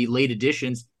Galloway be late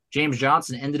additions. James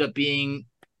Johnson ended up being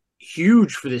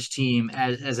huge for this team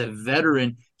as a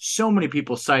veteran. So many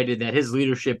people cited that his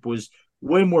leadership was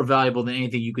way more valuable than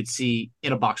anything you could see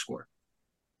in a box score.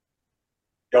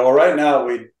 Yeah, well, right now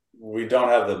we don't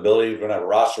have the ability. We don't have a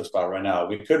roster spot right now.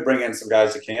 We could bring in some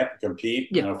guys to camp and compete.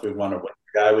 Yeah. If we want to win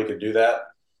a guy, we could do that.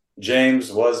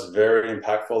 James was very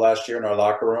impactful last year in our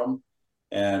locker room,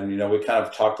 and we kind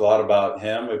of talked a lot about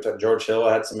him. George Hill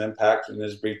had some impact in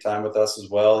his brief time with us as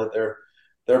well. Their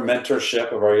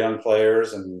mentorship of our young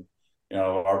players, and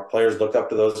our players look up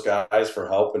to those guys for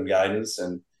help and guidance.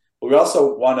 And we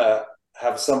also want to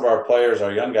have some of our players,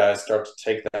 our young guys, start to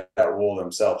take that role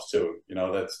themselves too.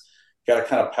 That's got to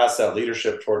kind of pass that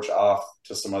leadership torch off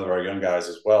to some of our young guys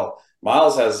as well.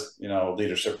 Miles has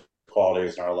leadership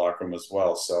qualities in our locker room as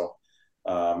well. So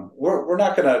we're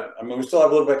not going to. I mean, we still have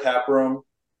a little bit of cap room.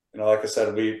 Like I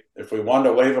said, if we wanted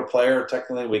to waive a player,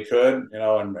 technically we could,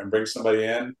 and bring somebody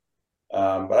in.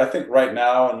 But I think right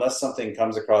now, unless something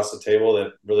comes across the table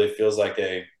that really feels like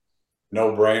a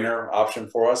no-brainer option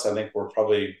for us, I think we're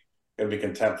probably going to be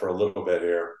content for a little bit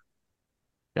here.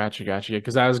 Gotcha.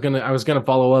 Because I was gonna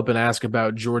follow up and ask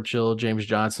about George Hill, James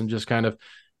Johnson. Just kind of,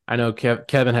 I know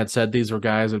Kevin had said these were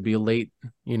guys that would be late,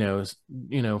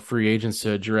 free agents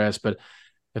to address, but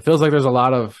it feels like there's a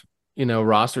lot of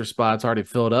roster spots already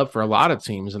filled up for a lot of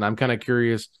teams, and I'm kind of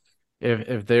curious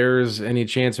if there's any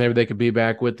chance maybe they could be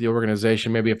back with the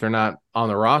organization, maybe if they're not on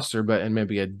the roster, but in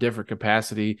maybe a different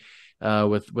capacity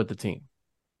with the team.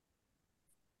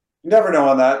 You never know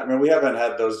on that. I mean, we haven't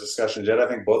had those discussions yet. I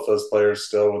think both those players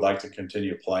still would like to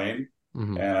continue playing.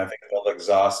 Mm-hmm. And I think they'll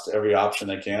exhaust every option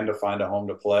they can to find a home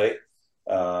to play.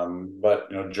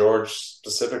 But George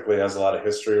specifically has a lot of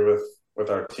history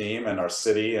with our team and our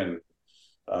city. And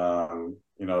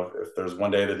if there's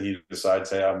one day that he decides,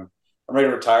 hey, I'm ready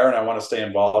to retire and I want to stay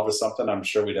involved with something, I'm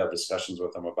sure we'd have discussions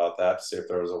with him about that to see if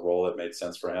there was a role that made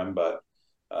sense for him. But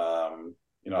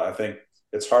I think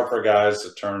it's hard for guys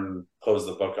to close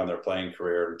the book on their playing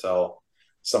career until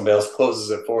somebody else closes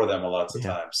it for them lots of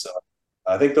times. So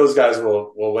I think those guys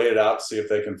will wait it out to see if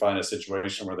they can find a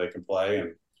situation where they can play.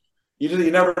 And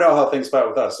you never know how things play out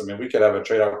with us. I mean, we could have a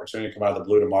trade opportunity come out of the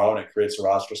blue tomorrow and it creates a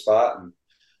roster spot. And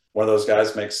one of those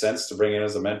guys makes sense to bring in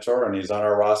as a mentor and he's on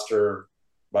our roster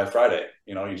by Friday.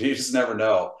 You just never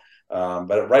know.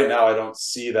 But right now I don't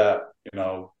see that,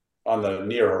 on the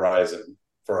near horizon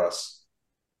for us.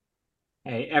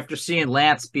 Hey, after seeing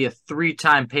Lance be a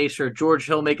 3-time pacer, George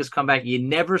Hill make his comeback, you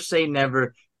never say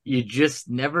never. You just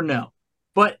never know.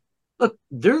 But look,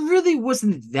 there really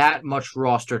wasn't that much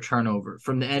roster turnover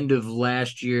from the end of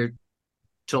last year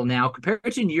till now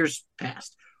compared to years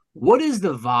past. What is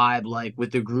the vibe like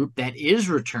with the group that is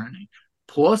returning,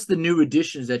 plus the new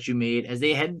additions that you made as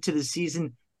they head into the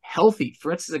season healthy?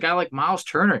 For instance, a guy like Miles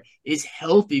Turner is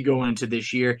healthy going into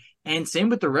this year, and same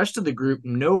with the rest of the group.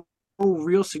 No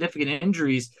real significant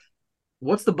injuries.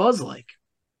 What's the buzz like?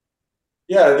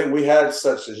 Yeah, I think we had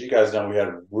as you guys know, we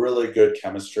had really good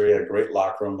chemistry, a great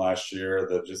locker room last year.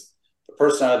 The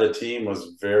personality of the team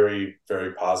was very,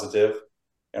 very positive.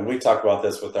 And we talk about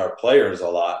this with our players a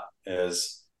lot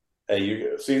is,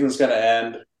 hey, season's going to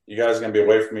end. You guys are going to be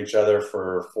away from each other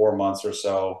for 4 months or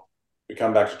so. We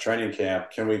come back to training camp.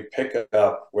 Can we pick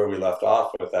up where we left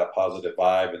off with that positive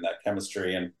vibe and that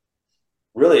chemistry? And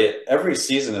really, every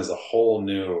season is a whole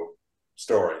new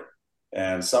story.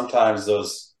 And sometimes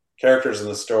those characters in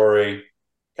the story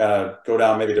kind of go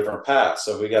down maybe different paths.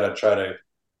 So we got to try to,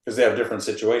 because they have different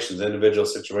situations. Individual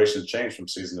situations change from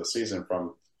season to season,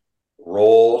 from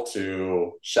role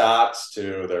to shots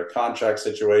to their contract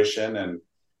situation. And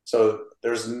so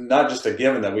there's not just a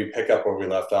given that we pick up where we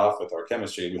left off with our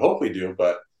chemistry. We hope we do,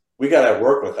 but we got to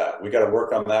work with that. We got to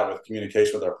work on that with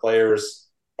communication with our players.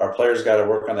 Our players got to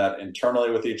work on that internally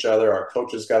with each other. Our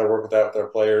coaches got to work with that with their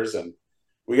players. And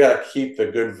we got to keep the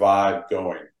good vibe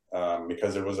going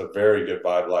because it was a very good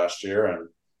vibe last year. And,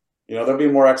 there'll be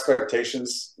more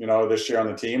expectations, this year on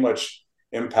the team, which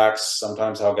impacts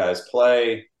sometimes how guys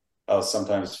play, how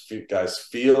sometimes guys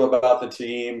feel about the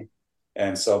team.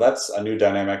 And so that's a new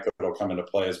dynamic that will come into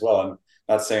play as well. And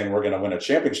not saying we're going to win a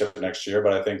championship next year,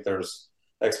 but I think there's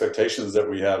expectations that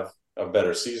we have a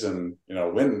better season,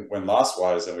 win-loss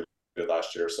wise than we did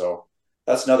last year. So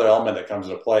that's another element that comes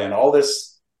into play. And all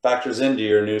this factors into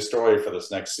your new story for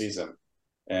this next season.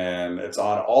 And it's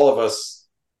on all of us,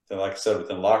 like I said,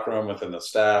 within the locker room, within the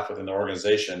staff, within the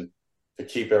organization, to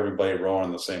keep everybody rowing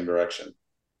in the same direction.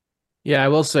 Yeah, I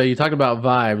will say, you talked about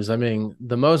vibes. I mean,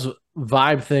 the most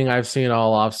vibe thing I've seen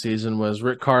all offseason was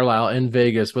Rick Carlisle in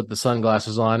Vegas with the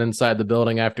sunglasses on inside the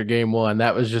building after game one.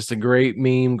 That was just a great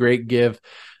meme, great gif.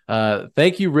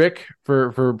 Thank you, Rick,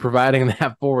 for providing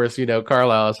that for us.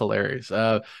 Carlisle is hilarious.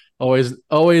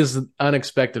 Always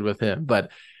unexpected with him.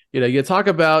 But, you talk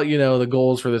about, the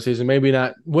goals for the season, maybe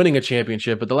not winning a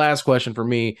championship. But the last question for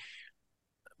me,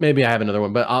 maybe I have another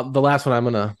one, but the last one I'm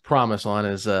going to promise on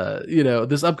is,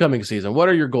 this upcoming season, what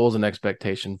are your goals and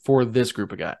expectations for this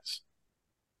group of guys?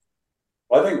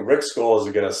 Well, I think Rick's goal is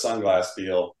to get a sunglass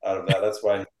deal out of that. That's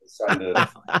why he's trying to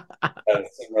a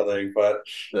similar league. But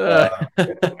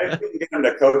maybe get him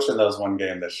to coach in those one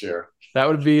game this year. That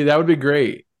would be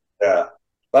great. Yeah,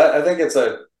 but I think it's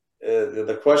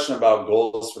the question about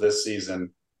goals for this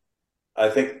season. I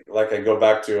think, like I go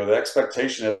back to, the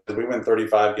expectation is we win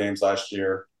 35 games last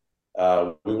year.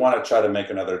 We want to try to make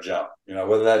another jump.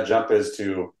 Whether that jump is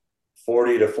to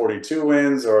 40 to 42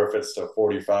 wins or if it's to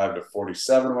 45 to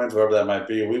 47 wins, whatever that might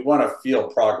be, we want to feel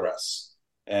progress.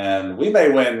 And we may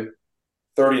win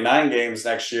 39 games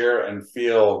next year and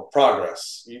feel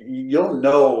progress. You'll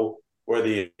know whether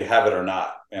you have it or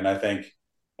not. And I think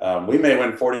we may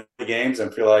win 40 games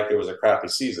and feel like it was a crappy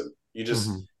season. You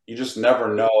you just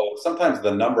never know. Sometimes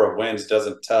the number of wins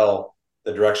doesn't tell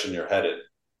the direction you're headed.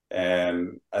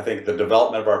 And I think the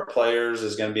development of our players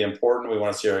is going to be important. We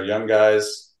want to see our young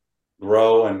guys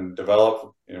grow and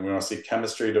develop. We want to see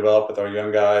chemistry develop with our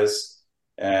young guys.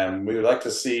 And we would like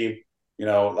to see,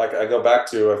 like I go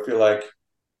back to, I feel like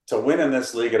to win in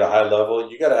this league at a high level,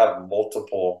 you got to have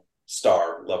multiple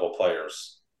star level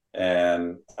players.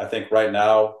 And I think right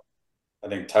now,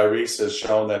 Tyrese has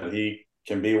shown that he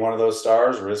can be one of those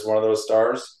stars, or is one of those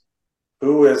stars.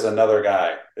 Who is another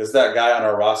guy? Is that guy on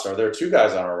our roster? There are 2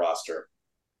 guys on our roster,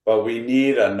 but we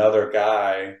need another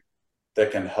guy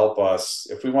that can help us.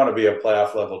 If we want to be a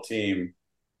playoff level team,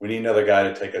 we need another guy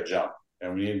to take a jump.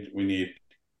 And we need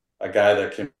a guy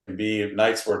that can be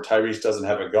nights where Tyrese doesn't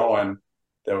have it going,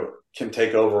 that can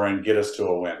take over and get us to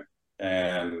a win.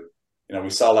 And, we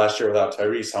saw last year without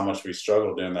Tyrese how much we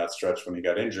struggled in that stretch when he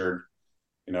got injured.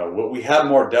 We have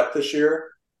more depth this year,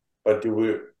 but do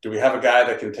we have a guy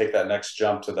that can take that next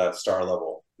jump to that star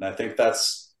level? And I think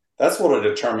that's what will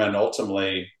determine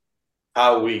ultimately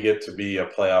how we get to be a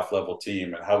playoff level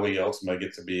team, and how we ultimately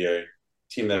get to be a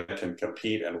team that can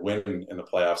compete and win in the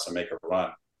playoffs and make a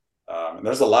run. And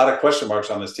there's a lot of question marks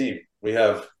on this team. We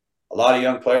have a lot of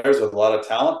young players with a lot of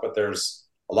talent, but there's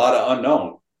a lot of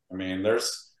unknown. I mean,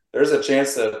 there's a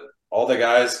chance that all the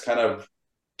guys kind of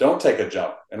don't take a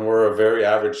jump and we're a very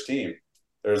average team.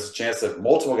 There's a chance that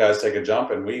multiple guys take a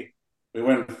jump and we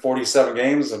win 47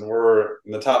 games and we're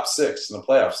in the top 6 in the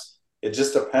playoffs. It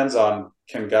just depends on,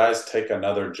 can guys take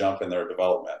another jump in their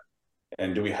development?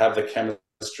 And do we have the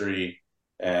chemistry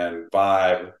and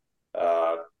vibe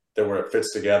that where it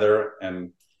fits together?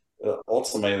 And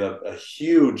ultimately, a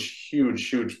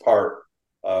huge part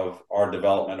of our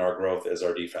development, our growth, is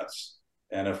our defense.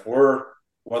 And if we're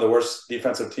one of the worst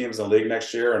defensive teams in the league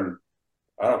next year, and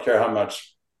I don't care how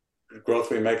much growth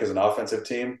we make as an offensive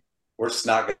team, we're just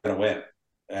not going to win.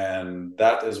 And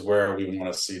that is where we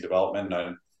want to see development.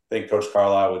 And I think Coach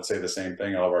Carlisle would say the same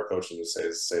thing. All of our coaches would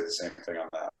say the same thing on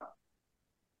that.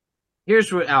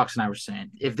 Here's what Alex and I were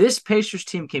saying. If this Pacers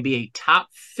team can be a top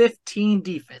 15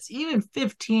 defense, even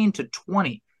 15 to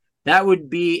 20, that would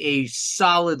be a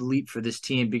solid leap for this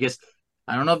team, because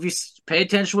I don't know if you pay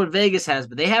attention to what Vegas has,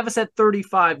 but they have us at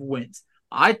 35 wins.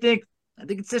 I think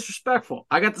it's disrespectful.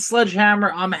 I got the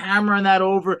sledgehammer. I'm hammering that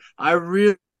over. I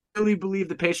really believe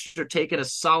the Pacers are taking a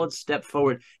solid step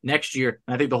forward next year.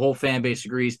 And I think the whole fan base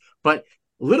agrees. But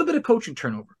a little bit of coaching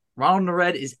turnover. Ronald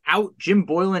Nared is out. Jim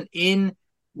Boylan in.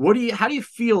 How do you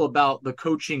feel about the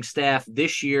coaching staff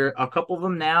this year? A couple of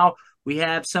them now. We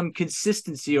have some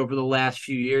consistency over the last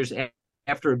few years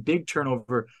after a big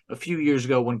turnover a few years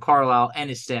ago when Carlisle and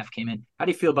his staff came in. How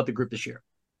do you feel about the group this year?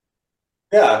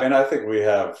 Yeah, I mean, I think we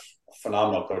have a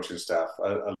phenomenal coaching staff.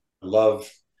 I love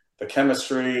the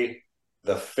chemistry,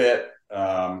 the fit,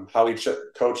 how each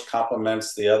coach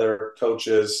complements the other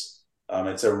coaches.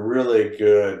 It's a really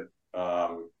good,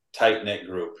 tight-knit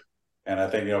group. And I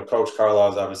think, Coach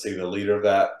Carlisle is obviously the leader of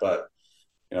that, but,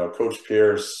 Coach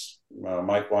Pierce,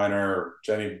 Mike Weiner,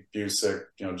 Jenny Busick,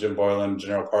 Jim Boylan,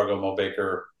 General Pargo, Mo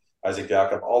Baker, Isaac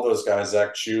Jakob, all those guys,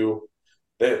 Zach Chu,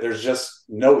 there's just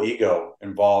no ego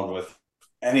involved with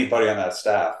anybody on that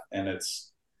staff. And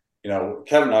it's,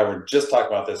 Kevin and I were just talking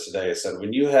about this today. I said,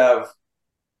 when you have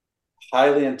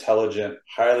highly intelligent,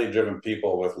 highly driven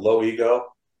people with low ego,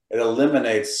 it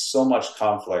eliminates so much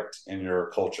conflict in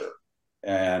your culture.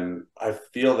 And I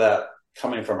feel that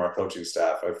coming from our coaching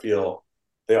staff. I feel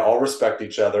they all respect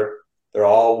each other. They're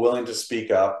all willing to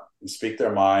speak up and speak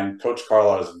their mind. Coach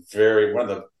Carlisle is one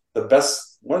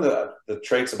of the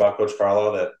traits about Coach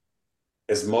Carlisle that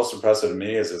is most impressive to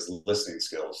me is his listening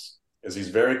skills. He's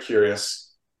very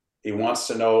curious. He wants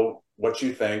to know what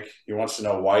you think. He wants to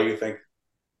know why you think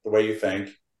the way you think.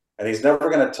 And he's never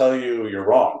going to tell you you're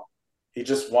wrong. He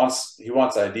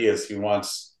wants ideas. He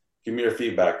wants, give me your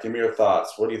feedback. Give me your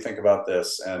thoughts. What do you think about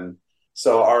this? And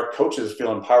so our coaches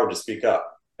feel empowered to speak up.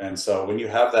 And so when you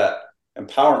have that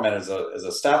empowerment as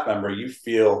a staff member, you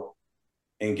feel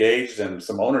engaged and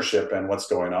some ownership in what's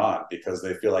going on because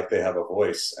they feel like they have a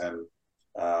voice. And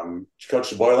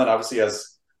Coach Boylan obviously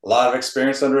has a lot of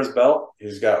experience under his belt.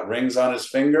 He's got rings on his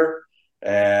finger,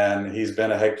 and he's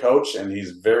been a head coach, and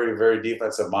he's very, very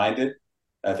defensive minded.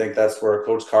 I think that's where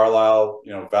Coach Carlisle,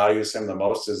 values him the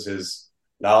most, is his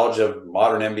knowledge of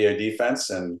modern NBA defense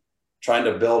and trying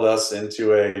to build us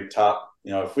into a top,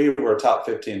 if we were a top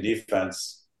 15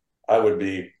 defense, I would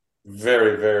be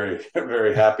very, very,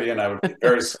 very happy. And I would be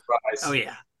very surprised. Oh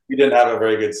yeah. We didn't have a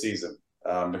very good season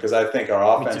because I think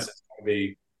our offense is going to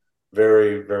be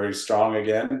very, very strong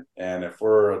again. And if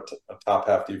we're a top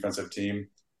half defensive team,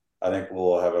 I think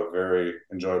we'll have a very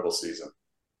enjoyable season.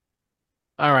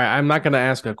 All right, I'm not going to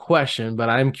ask a question, but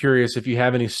I'm curious if you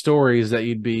have any stories that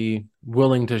you'd be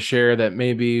willing to share that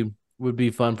maybe would be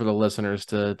fun for the listeners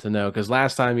to know. Because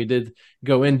last time you did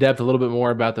go in depth a little bit more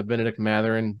about the Benedict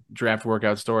Mathurin draft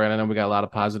workout story, and I know we got a lot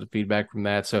of positive feedback from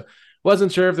that. So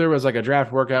wasn't sure if there was like a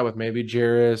draft workout with maybe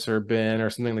Jairus or Ben or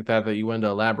something like that that you wanted to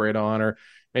elaborate on, or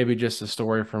maybe just a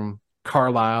story from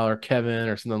Carlisle or Kevin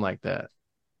or something like that.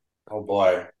 Oh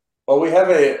boy. Well, we have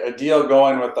a deal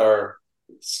going with our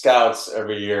scouts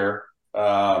every year.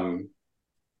 In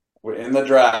the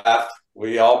draft,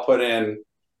 we all put in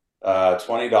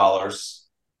 $20,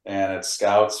 and it's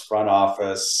scouts, front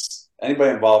office,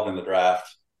 anybody involved in the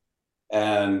draft.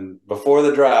 And before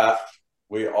the draft,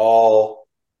 we all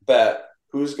bet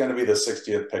who's going to be the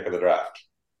 60th pick of the draft.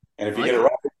 And if you get it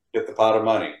right, you get the pot of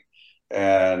money.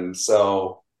 And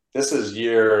so this is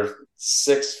year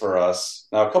 6 for us.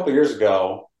 Now, a couple of years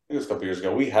ago,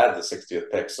 we had the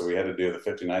 60th pick, so we had to do the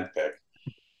 59th pick.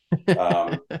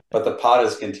 But the pot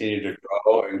has continued to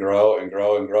grow and grow and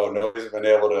grow and grow. Nobody's been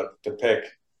able to pick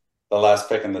the last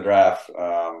pick in the draft.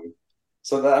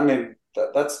 So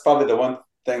that's probably the one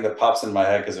thing that pops in my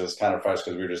head because it was kind of fresh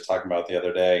because we were just talking about it the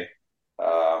other day.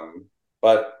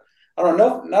 But I don't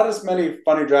know, not as many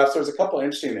funny drafts. There was a couple of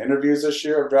interesting interviews this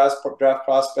year of draft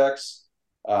prospects.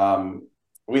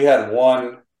 We had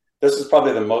one. This is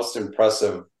probably the most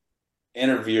impressive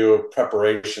interview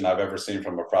preparation I've ever seen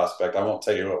from a prospect. I won't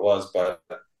tell you who it was, but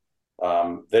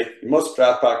most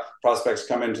draft prospects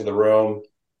come into the room.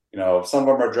 Some of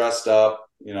them are dressed up.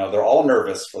 They're all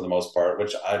nervous for the most part,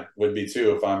 which I would be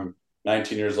too if I'm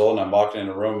 19 years old and I'm walking in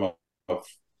a room of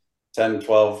 10,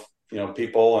 12,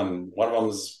 people, and one of them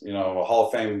is, a Hall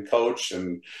of Fame coach,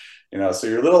 and so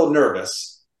you're a little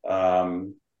nervous,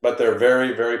 but they're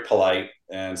very, very polite,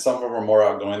 and some of them are more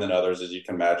outgoing than others, as you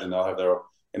can imagine. They'll have their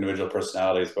individual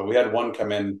personalities. But we had one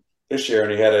come in this year,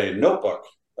 and he had a notebook,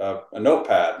 a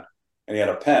notepad, and he had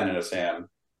a pen in his hand.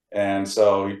 And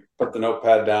so he put the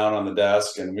notepad down on the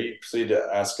desk, and we proceeded to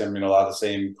ask him, a lot of the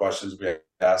same questions we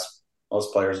ask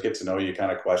most players, get to know you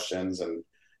kind of questions, and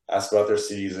ask about their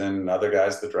season, other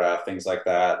guys to draft, things like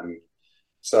that. And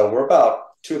so we're about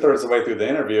 2/3 of the way through the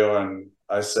interview, and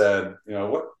I said,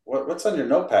 what's on your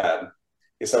notepad?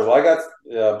 He said, well, I got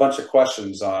a bunch of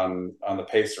questions on the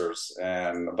Pacers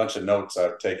and a bunch of notes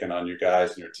I've taken on you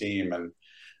guys and your team. And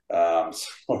so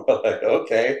we're like,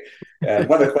 okay. And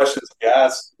one of the questions we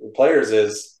ask players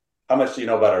is, how much do you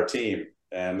know about our team?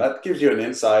 And that gives you an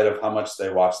insight of how much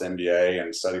they watch the NBA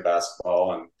and study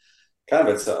basketball. And kind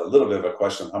of it's a little bit of a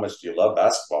question of how much do you love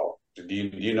basketball? Do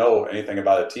you know anything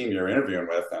about a team you're interviewing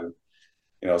with? And,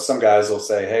 some guys will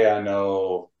say, hey, I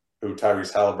know who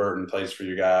Tyrese Halliburton plays for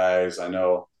you guys. I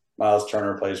know Miles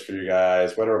Turner plays for you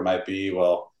guys, whatever it might be.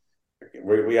 Well,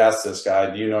 we asked this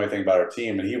guy, do you know anything about our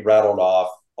team? And he rattled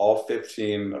off all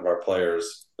 15 of our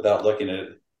players without looking at it.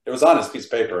 It was on his piece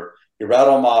of paper. He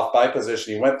rattled them off by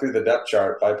position. He went through the depth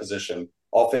chart by position,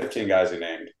 all 15 guys he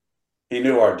named. He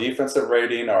knew our defensive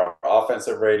rating, our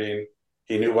offensive rating.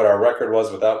 He knew what our record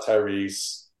was without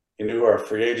Tyrese. He knew who our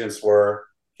free agents were.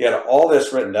 He had all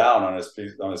this written down on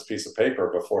his piece of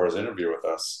paper before his interview with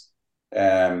us.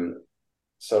 And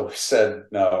so we said,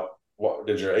 no,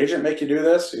 did your agent make you do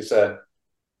this? He said,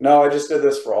 no, I just did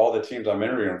this for all the teams I'm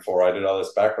interviewing for. I did all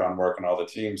this background work on all the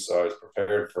teams, so I was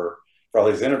prepared for all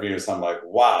these interviews. I'm like,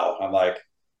 wow. I'm like,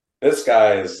 this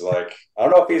guy is like, I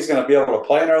don't know if he's going to be able to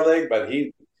play in our league, but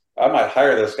I might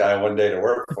hire this guy one day to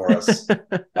work for us.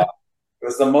 It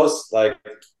was the most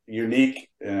unique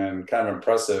and kind of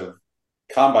impressive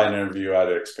combine interview I'd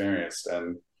experienced.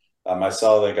 And I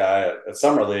saw the guy at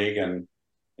Summer League, and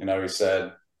he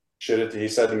said, he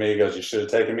said to me, he goes, you should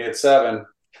have taken me at 7.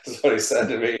 That's what he said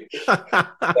to me. So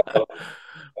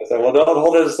I said, well, don't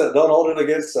hold it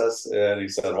against us. And he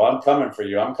said, well, I'm coming for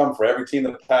you. I'm coming for every team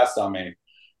that passed on me.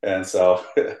 And so,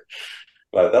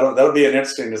 but that'll be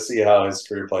interesting to see how his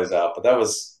career plays out. But that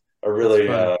was a really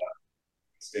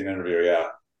interesting interview. Yeah.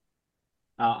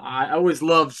 I always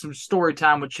love some story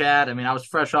time with Chad. I mean, I was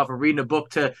fresh off of reading a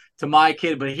book to my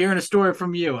kid, but hearing a story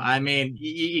from you, I mean,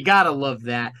 you gotta love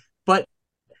that. But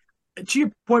to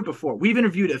your point before, we've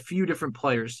interviewed a few different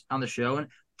players on the show, and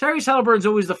Tyrese Halliburton's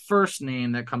always the first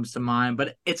name that comes to mind,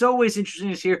 but it's always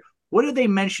interesting to hear what did they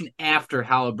mention after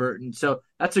Halliburton. So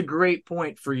that's a great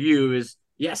point for you is,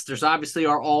 yes, there's obviously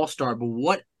our all-star, but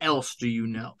what else do you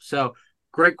know? So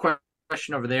great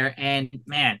question over there. And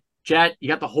man, Chad, you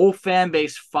got the whole fan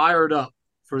base fired up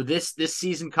for this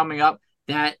season coming up,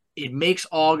 that it makes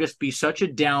August be such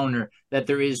a downer that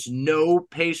there is no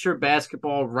Pacer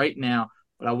basketball right now.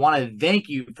 But I want to thank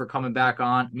you for coming back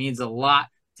on. It means a lot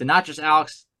to not just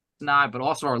Alex and I, but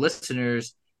also our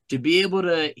listeners to be able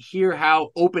to hear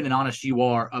how open and honest you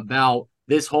are about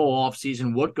this whole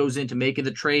offseason, what goes into making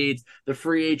the trades, the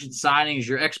free agent signings,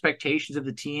 your expectations of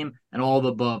the team, and all the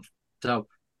above. So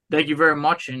thank you very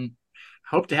much, and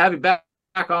hope to have you back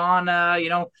on,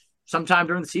 sometime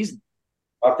during the season.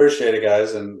 I appreciate it,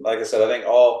 guys. And like I said, I think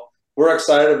we're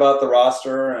excited about the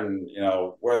roster and,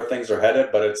 where things are headed,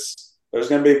 but there's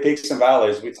going to be peaks and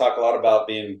valleys. We talk a lot about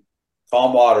being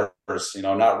calm waters,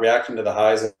 not reacting to the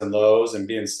highs and lows and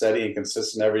being steady and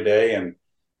consistent every day. And,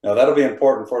 that'll be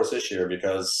important for us this year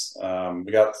because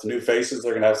we got some new faces.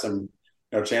 They're going to have some,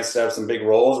 chance to have some big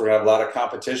roles. We're going to have a lot of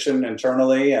competition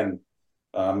internally, and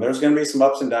there's going to be some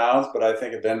ups and downs. But I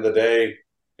think at the end of the day,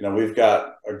 we've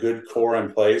got a good core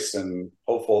in place and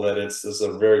hopeful that this is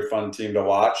a very fun team to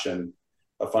watch and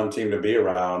a fun team to be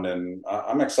around. And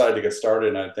I'm excited to get started.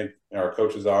 And I think our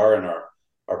coaches are, and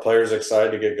our players are excited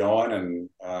to get going.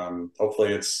 And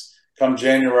hopefully it's come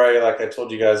January, like I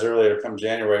told you guys earlier, come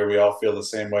January, we all feel the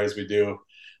same way as we do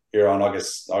here on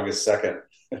August 2nd.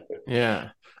 Yeah.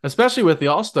 Especially with the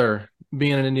All-Star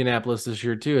being in Indianapolis this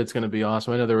year too. It's going to be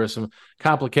awesome. I know there were some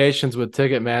complications with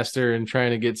Ticketmaster and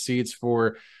trying to get seats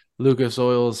for Lucas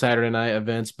Oil's Saturday night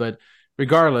events, but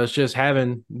regardless, just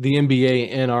having the NBA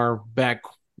in our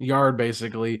backyard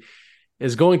basically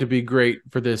is going to be great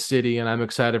for this city, and I'm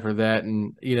excited for that.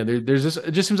 And there's just,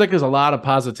 it just seems like there's a lot of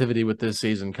positivity with this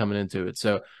season coming into it.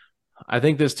 So I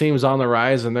think this team is on the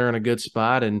rise and they're in a good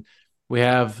spot, and we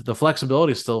have the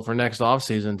flexibility still for next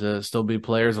offseason to still be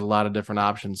players with a lot of different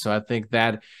options. So I think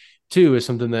that too is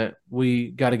something that we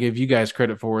got to give you guys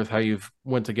credit for with how you've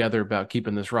went together about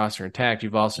keeping this roster intact.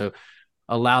 You've also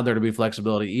allowed there to be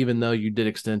flexibility, even though you did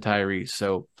extend Tyrese.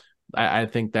 So I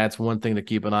think that's one thing to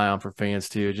keep an eye on for fans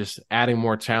too. Just adding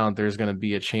more talent, there's going to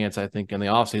be a chance, I think, in the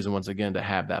offseason once again to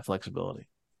have that flexibility.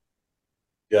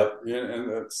 Yep.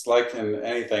 And it's like in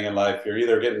anything in life, you're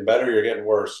either getting better or you're getting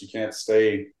worse. You can't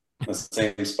stay in the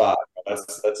same spot.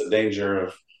 That's a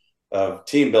danger of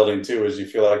team building too, is you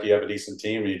feel like you have a decent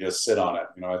team and you just sit on it.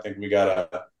 I think we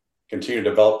got to continue to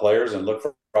develop players and look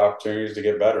for opportunities to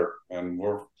get better. And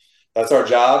that's our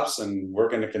jobs, and we're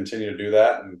going to continue to do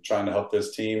that and trying to help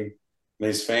this team,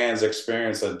 these fans,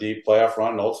 experience a deep playoff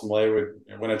run and ultimately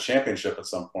win a championship at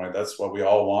some point. That's what we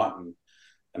all want.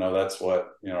 And that's what,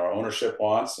 our ownership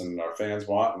wants and our fans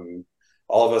want, and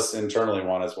all of us internally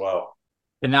want as well.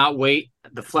 Cannot wait.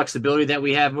 The flexibility that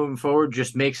we have moving forward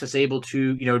just makes us able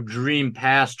to, dream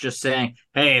past just saying,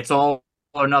 hey, it's all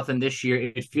or nothing this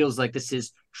year. It feels like this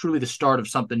is truly the start of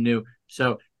something new.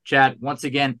 So, Chad, once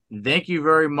again, thank you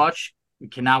very much. We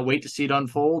cannot wait to see it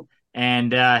unfold.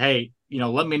 And, hey,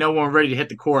 let me know when we're ready to hit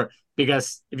the court,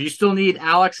 because if you still need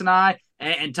Alex and I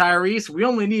and Tyrese, we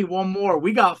only need one more.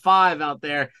 We got 5 out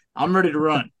there. I'm ready to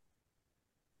run.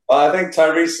 Well, I think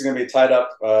Tyrese is going to be tied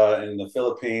up in the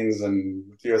Philippines and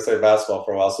USA basketball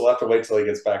for a while, so we'll have to wait till he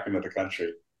gets back into the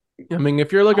country. I mean,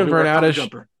 if you're looking for an out of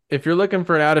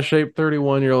shape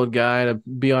 31-year-old guy to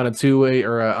be on a 2-way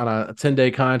or on a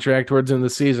 10-day contract towards the end of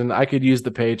the season, I could use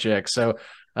the paycheck. So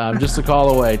just a call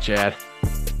away, Chad.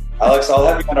 Alex, I'll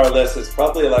have you on our list. It's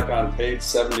probably like on page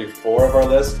 74 of our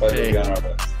list, but you'll be on our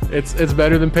list. It's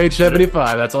better than page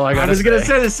 75. That's all I got to say. I was going to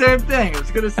say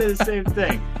the same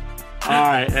thing. All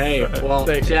right. Hey, well,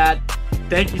 Chad,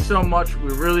 thank you so much.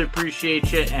 We really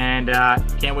appreciate you, and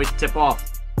can't wait to tip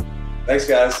off. Thanks,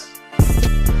 guys.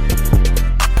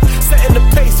 Setting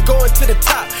the pace, going to the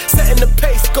top. Setting the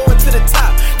pace, going to the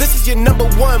top. This is your number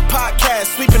 1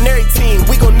 podcast. Sweeping every team.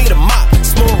 We gon' need a mop.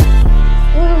 Smooth.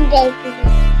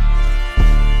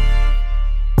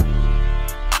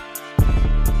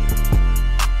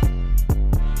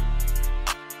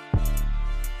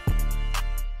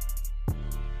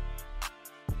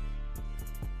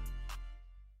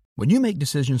 When you make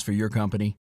decisions for your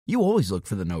company, you always look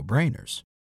for the no-brainers.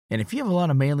 And if you have a lot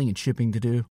of mailing and shipping to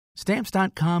do,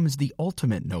 Stamps.com is the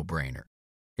ultimate no-brainer.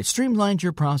 It streamlines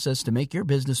your process to make your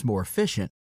business more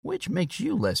efficient, which makes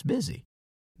you less busy.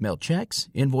 Mail checks,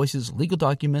 invoices, legal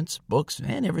documents, books,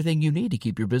 and everything you need to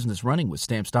keep your business running with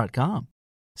Stamps.com.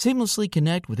 Seamlessly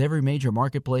connect with every major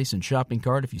marketplace and shopping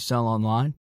cart if you sell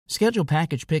online. Schedule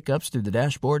package pickups through the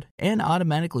dashboard and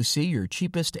automatically see your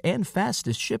cheapest and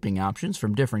fastest shipping options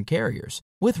from different carriers,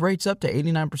 with rates up to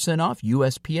 89% off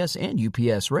USPS and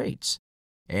UPS rates.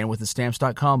 And with the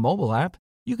Stamps.com mobile app,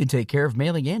 you can take care of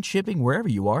mailing and shipping wherever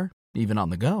you are, even on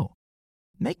the go.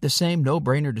 Make the same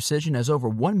no-brainer decision as over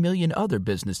 1 million other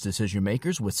business decision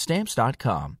makers with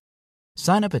Stamps.com.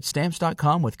 Sign up at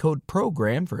Stamps.com with code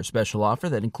PROGRAM for a special offer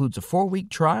that includes a 4-week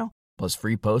trial, plus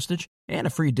free postage and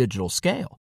a free digital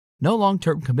scale. No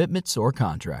long-term commitments or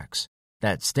contracts.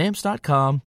 That's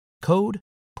Stamps.com, code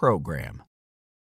PROGRAM.